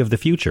carbon city of the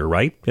future,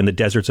 right? In the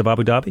deserts of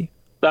Abu Dhabi.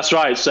 That's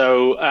right.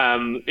 So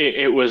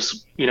it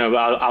was,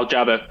 Al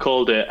Jaber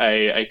called it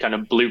a kind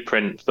of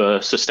blueprint for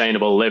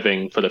sustainable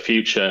living for the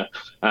future.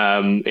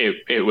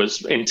 It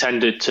was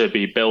intended to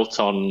be built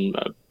on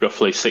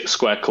roughly 6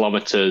 square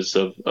kilometers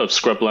of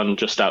scrubland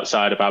just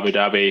outside of Abu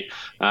Dhabi.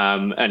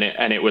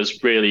 And it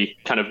was really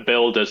kind of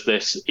billed as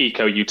this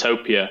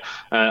eco-utopia.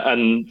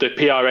 And the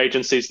PR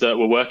agencies that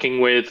were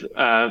working with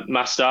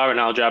Masdar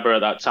and Al Jaber at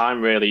that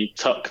time really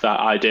took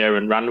that idea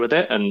and ran with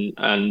it.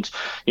 And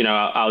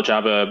Al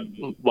Jaber,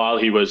 while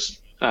he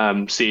was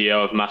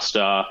CEO of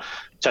Masdar,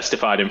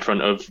 testified in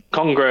front of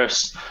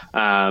Congress,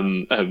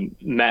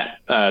 met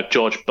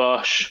George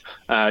Bush.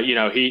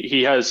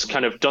 He has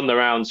kind of done the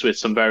rounds with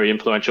some very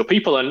influential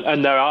people,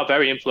 and there are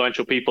very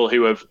influential people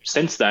who have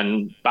since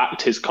then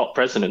backed his COP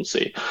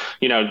presidency.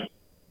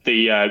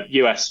 The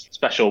U.S.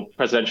 Special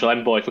Presidential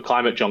Envoy for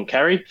Climate, John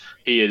Kerry,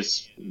 he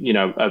is,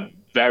 a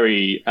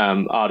very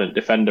ardent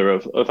defender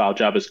of Al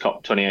Jaber's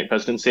COP28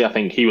 presidency. I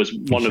think he was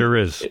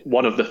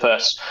one of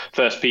the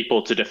first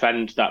people to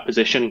defend that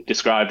position,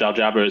 described Al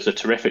Jaber as a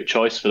terrific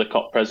choice for the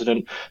COP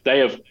president. They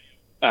have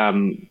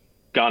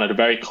garnered a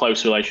very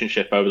close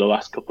relationship over the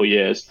last couple of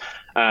years.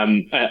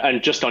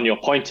 And just on your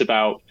point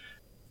about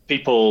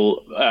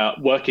people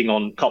working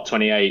on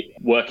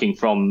COP28, working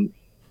from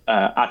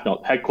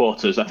ADNOC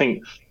headquarters, I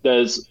think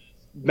there's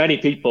many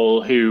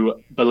people who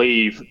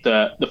believe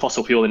that the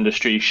fossil fuel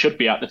industry should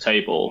be at the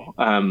table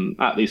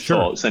at these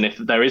talks, and if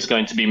there is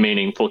going to be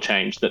meaningful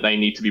change, that they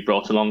need to be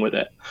brought along with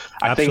it.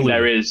 I think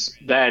there is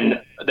then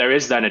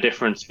a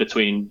difference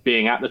between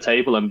being at the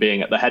table and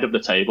being at the head of the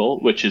table,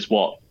 which is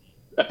what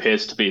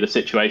appears to be the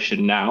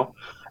situation now.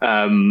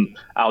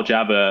 Al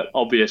Jaber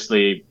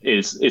obviously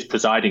is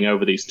presiding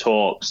over these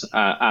talks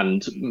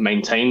and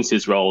maintains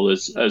his role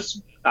as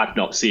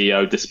ADNOC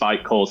CEO,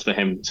 despite calls for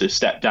him to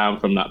step down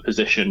from that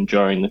position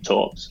during the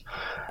talks.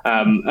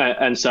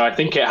 And so I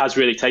think it has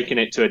really taken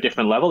it to a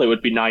different level. It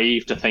would be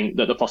naive to think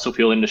that the fossil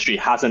fuel industry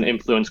hasn't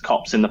influenced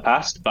COPs in the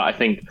past, but I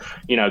think,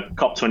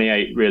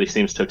 COP28 really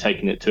seems to have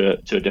taken it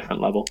to a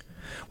different level.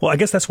 Well, I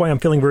guess that's why I'm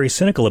feeling very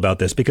cynical about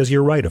this, because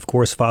you're right. Of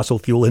course, fossil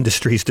fuel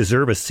industries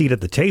deserve a seat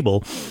at the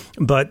table.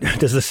 But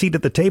does the seat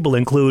at the table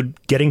include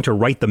getting to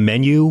write the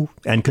menu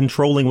and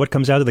controlling what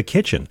comes out of the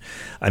kitchen?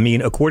 I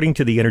mean, according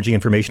to the Energy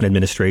Information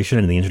Administration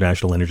and the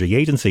International Energy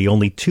Agency,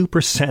 only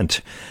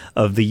 2%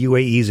 of the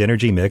UAE's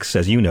energy mix,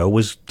 as you know,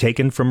 was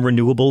taken from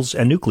renewables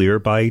and nuclear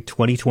by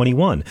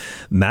 2021.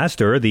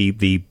 Masdar,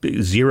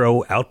 the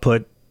zero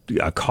output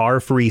a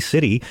car-free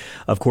city,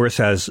 of course,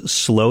 has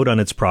slowed on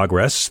its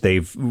progress.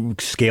 They've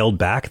scaled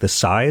back the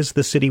size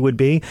the city would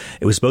be.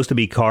 It was supposed to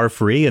be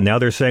car-free, and now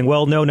they're saying,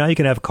 well, no, now you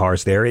can have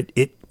cars there.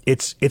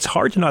 It's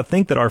hard to not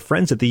think that our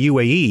friends at the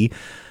UAE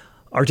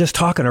are just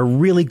talking a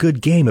really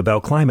good game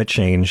about climate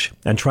change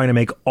and trying to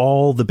make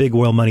all the big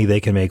oil money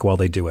they can make while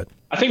they do it.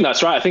 I think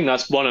that's right. I think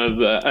that's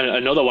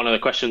another one of the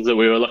questions that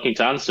we were looking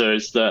to answer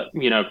is that,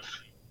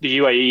 the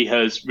UAE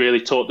has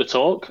really talked the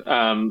talk,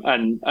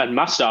 and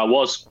Masdar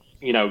was,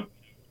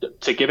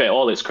 to give it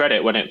all its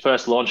credit, when it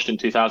first launched in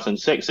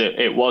 2006,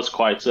 it was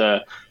quite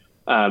a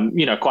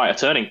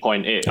turning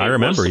point. I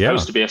remember, it was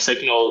supposed to be a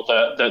signal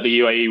that the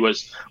UAE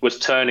was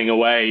turning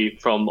away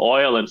from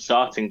oil and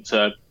starting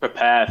to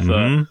prepare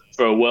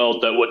for a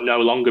world that would no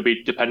longer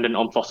be dependent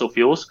on fossil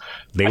fuels.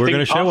 They were going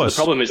to show us. The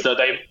problem is that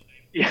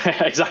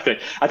yeah, exactly.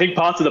 I think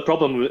part of the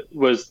problem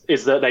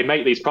is that they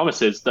make these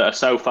promises that are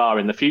so far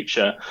in the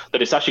future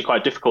that it's actually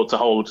quite difficult to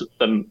hold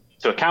them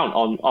to account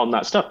on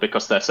that stuff,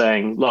 because they're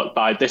saying, look,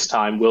 by this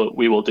time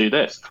we will do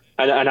this.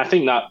 And I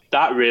think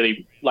that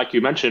really, like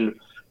you mentioned,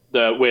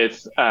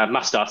 with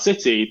Masdar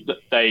City,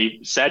 they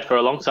said for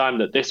a long time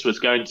that this was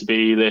going to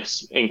be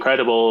this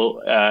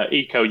incredible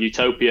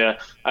eco-utopia,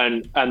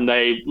 and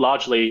they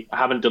largely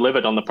haven't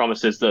delivered on the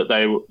promises that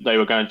they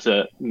were going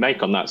to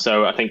make on that.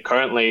 So I think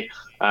currently,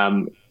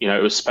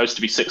 it was supposed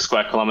to be 6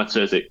 square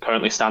kilometers. It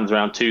currently stands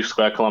around 2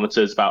 square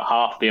kilometers, about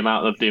half the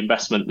amount of the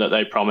investment that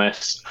they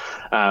promised.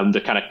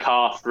 The kind of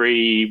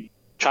car-free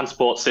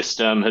transport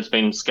system has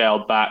been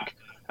scaled back.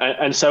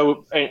 And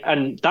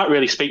that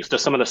really speaks to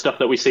some of the stuff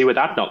that we see with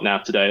ADNOC now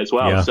today as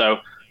well. Yeah. So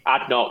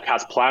ADNOC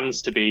has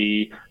plans to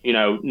be,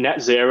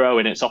 net zero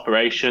in its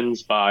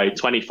operations by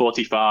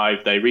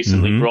 2045. They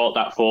recently brought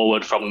that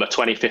forward from the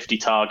 2050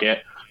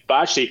 target.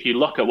 But actually, if you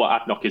look at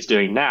what ADNOC is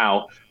doing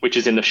now, which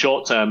is in the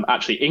short term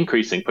actually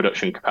increasing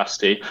production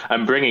capacity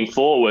and bringing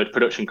forward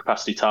production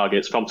capacity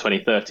targets from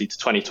 2030 to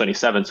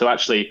 2027. So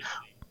actually,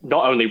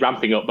 not only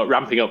ramping up, but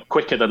ramping up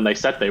quicker than they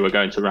said they were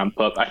going to ramp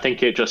up. I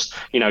think it just,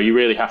 you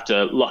really have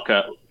to look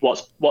at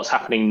what's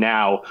happening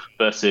now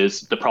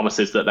versus the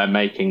promises that they're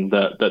making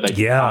that they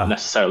can't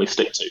necessarily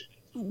stick to.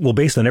 Well,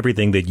 based on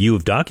everything that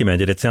you've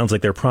documented, it sounds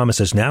like their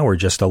promises now are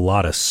just a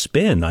lot of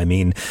spin. I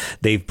mean,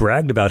 they've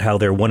bragged about how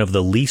they're one of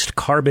the least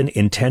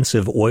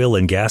carbon-intensive oil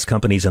and gas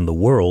companies in the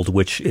world,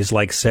 which is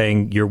like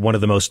saying you're one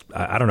of the most,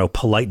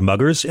 polite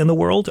muggers in the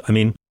world. I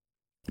mean,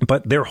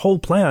 but their whole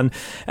plan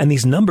and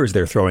these numbers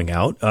they're throwing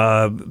out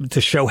to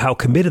show how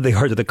committed they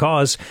are to the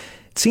cause,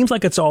 it seems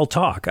like it's all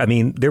talk. I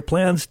mean, their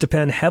plans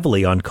depend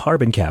heavily on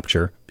carbon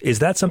capture. Is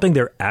that something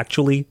they're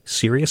actually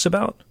serious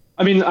about?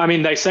 I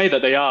mean, they say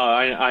that they are.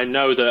 I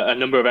know that a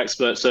number of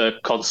experts are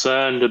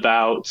concerned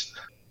about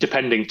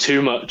depending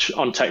too much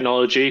on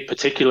technology,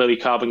 particularly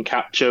carbon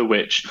capture,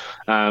 which,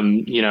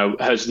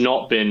 has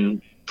not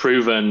been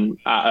proven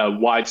at a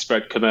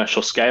widespread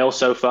commercial scale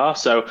so far.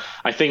 So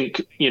I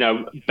think,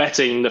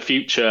 betting the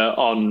future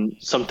on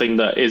something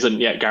that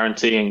isn't yet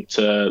guaranteeing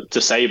to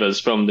save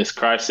us from this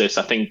crisis,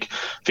 I think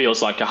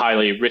feels like a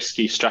highly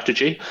risky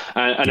strategy.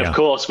 And of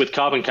course, with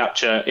carbon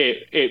capture,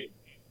 it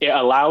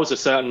allows a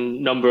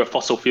certain number of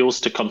fossil fuels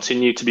to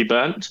continue to be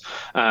burnt,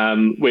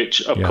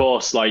 which, of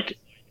course, like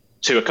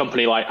to a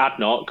company like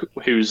ADNOC,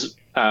 whose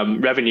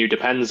revenue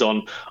depends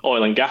on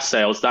oil and gas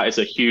sales, that is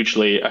a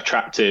hugely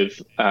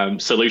attractive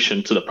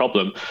solution to the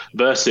problem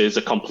versus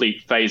a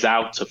complete phase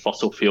out of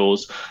fossil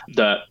fuels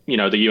that,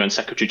 the UN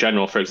Secretary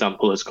General, for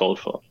example, has called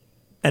for.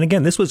 And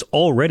again, this was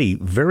already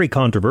very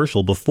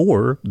controversial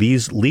before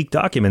these leaked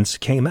documents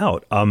came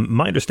out.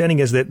 My understanding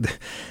is that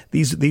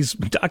these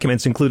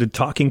documents included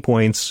talking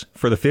points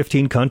for the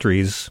 15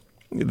 countries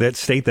that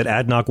state that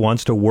ADNOC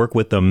wants to work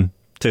with them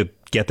to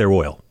get their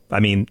oil. I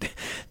mean,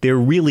 they're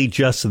really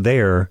just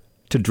there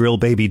to drill,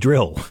 baby,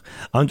 drill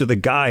under the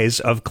guise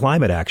of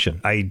climate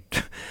action.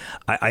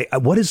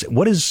 What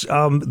is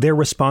their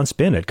response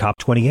been at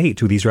COP28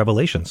 to these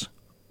revelations?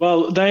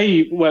 Well,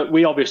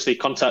 we obviously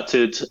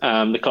contacted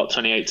the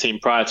COP28 team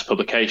prior to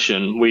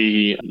publication.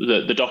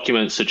 The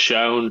documents had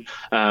shown,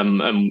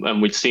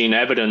 and we'd seen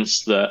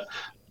evidence that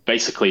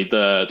basically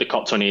the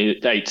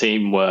COP28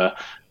 team were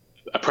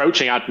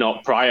approaching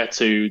ADNOC prior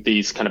to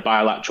these kind of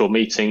bilateral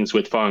meetings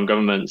with foreign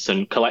governments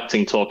and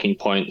collecting talking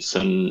points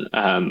and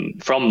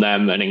from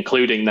them and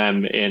including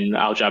them in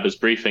Al Jaber's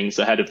briefings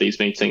ahead of these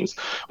meetings.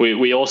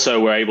 We also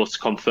were able to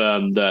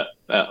confirm that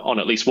on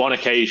at least one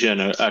occasion,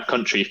 a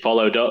country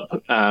followed up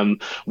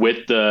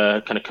with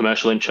the kind of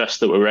commercial interests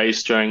that were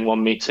raised during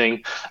one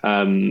meeting.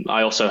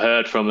 I also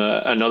heard from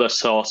another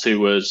source who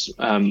was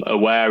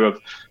aware of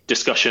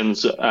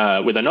discussions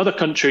with another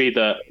country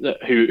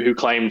who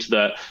claimed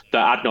that the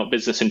ADNOC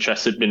business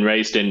interests had been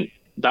raised in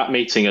that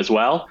meeting as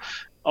well.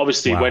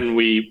 Obviously, when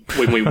we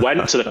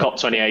went to the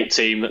COP28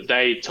 team,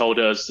 they told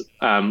us,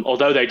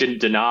 although they didn't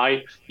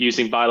deny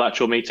using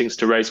bilateral meetings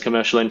to raise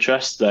commercial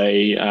interests,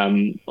 they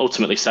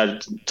ultimately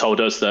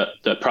told us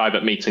that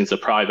private meetings are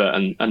private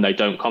and they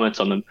don't comment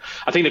on them.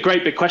 I think the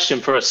great big question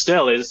for us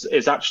still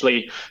is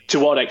actually to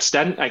what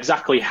extent,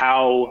 exactly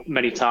how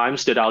many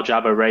times did Al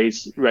Jaber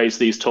raise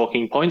these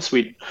talking points?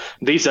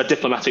 These are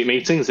diplomatic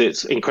meetings.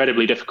 It's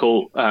incredibly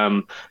difficult,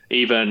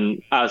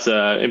 even as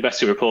an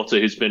investigative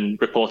reporter who's been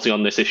reporting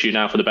on this issue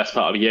now for the best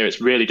part of a year, it's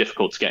really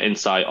difficult to get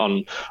insight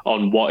on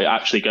what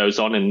actually goes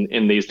on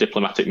in these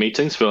diplomatic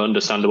meetings for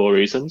understandable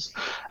reasons.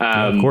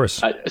 Of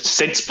course.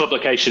 Since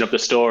publication of the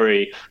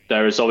story,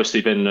 there has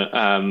obviously been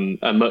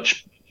a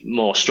much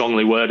more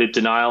strongly worded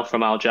denial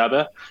from Al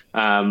Jaber.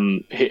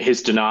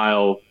 His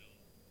denial,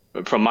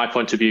 from my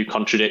point of view,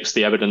 contradicts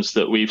the evidence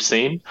that we've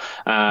seen,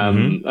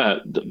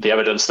 the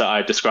evidence that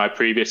I described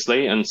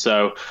previously. And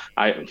so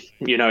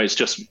it's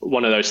just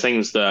one of those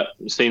things that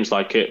seems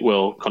like it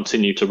will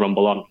continue to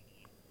rumble on.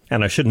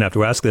 And I shouldn't have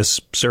to ask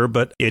this, sir,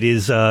 but it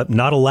is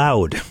not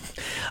allowed,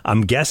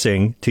 I'm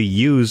guessing, to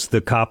use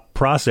the COP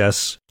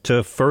process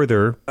to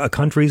further a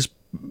country's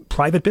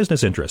private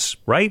business interests,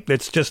 right?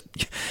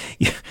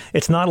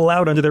 It's not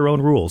allowed under their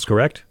own rules,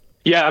 correct?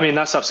 Yeah, I mean,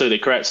 that's absolutely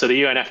correct. So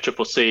the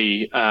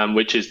UNFCCC,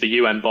 which is the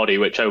UN body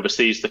which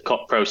oversees the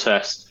COP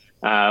process,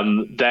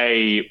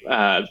 they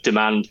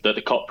demand that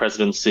the COP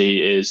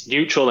presidency is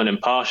neutral and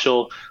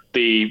impartial.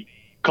 The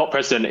COP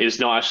president is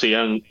not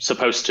actually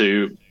supposed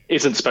to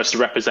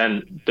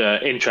represent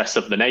the interests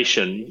of the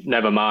nation,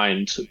 never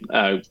mind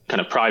kind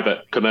of private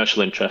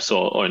commercial interests,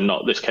 or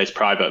not this case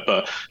private,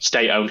 but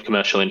state-owned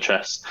commercial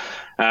interests.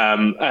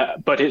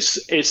 But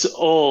it's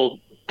all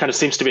kind of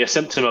seems to be a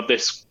symptom of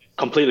this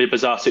completely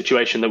bizarre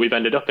situation that we've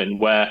ended up in,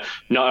 where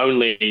not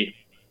only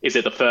is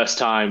it the first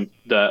time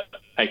that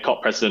a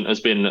COP president has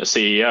been a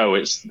CEO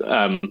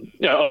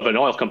of an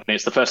oil company,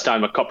 it's the first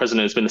time a COP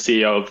president has been the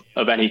CEO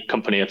of any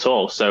company at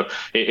all. So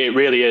it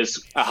really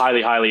is a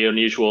highly, highly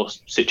unusual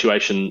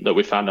situation that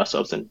we found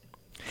ourselves in.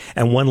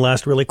 And one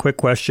last really quick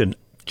question.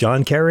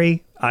 John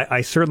Kerry,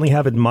 I certainly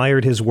have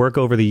admired his work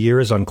over the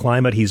years on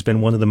climate. He's been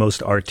one of the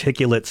most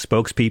articulate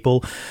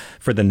spokespeople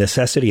for the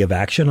necessity of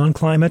action on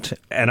climate,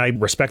 and I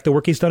respect the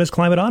work he's done as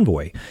climate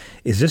envoy.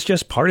 Is this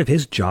just part of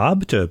his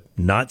job to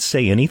not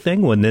say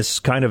anything when this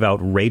kind of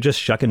outrageous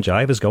shuck and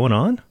jive is going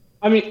on?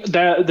 I mean,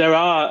 there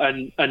are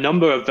a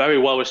number of very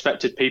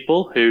well-respected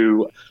people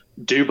who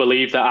do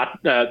believe that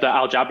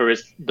Al Jaber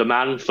is the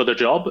man for the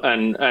job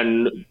and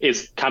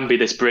can be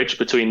this bridge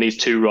between these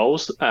two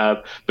roles,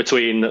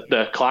 between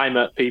the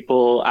climate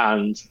people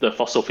and the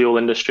fossil fuel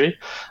industry.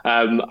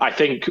 I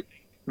think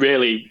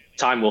really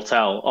time will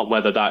tell on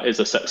whether that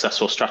is a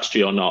successful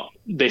strategy or not.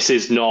 This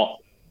is not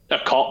a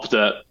COP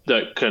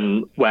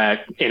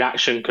where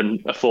inaction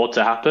can afford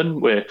to happen,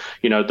 where,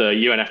 the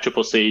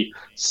UNFCCC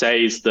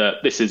says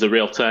that this is a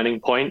real turning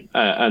point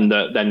and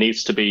that there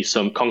needs to be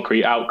some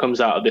concrete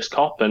outcomes out of this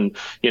COP. And,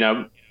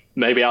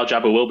 maybe Al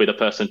Jaber will be the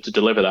person to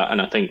deliver that.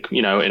 And I think,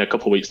 in a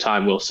couple of weeks'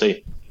 time, we'll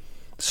see.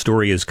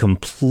 Story is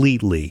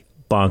completely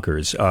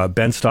bonkers.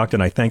 Ben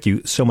Stockton, I thank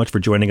you so much for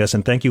joining us,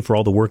 and thank you for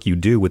all the work you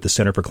do with the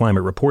Center for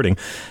Climate Reporting.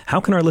 How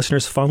can our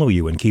listeners follow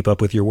you and keep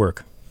up with your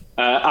work?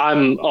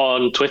 I'm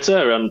on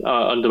Twitter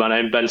under my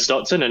name, Ben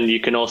Stockton, and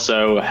you can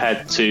also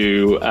head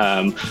to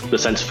the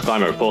Centre for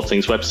Climate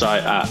Reporting's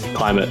website at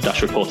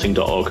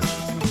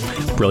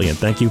climate-reporting.org. Brilliant.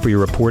 Thank you for your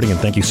reporting, and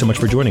thank you so much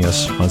for joining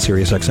us on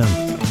SiriusXM.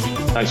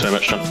 Thanks very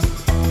much, John.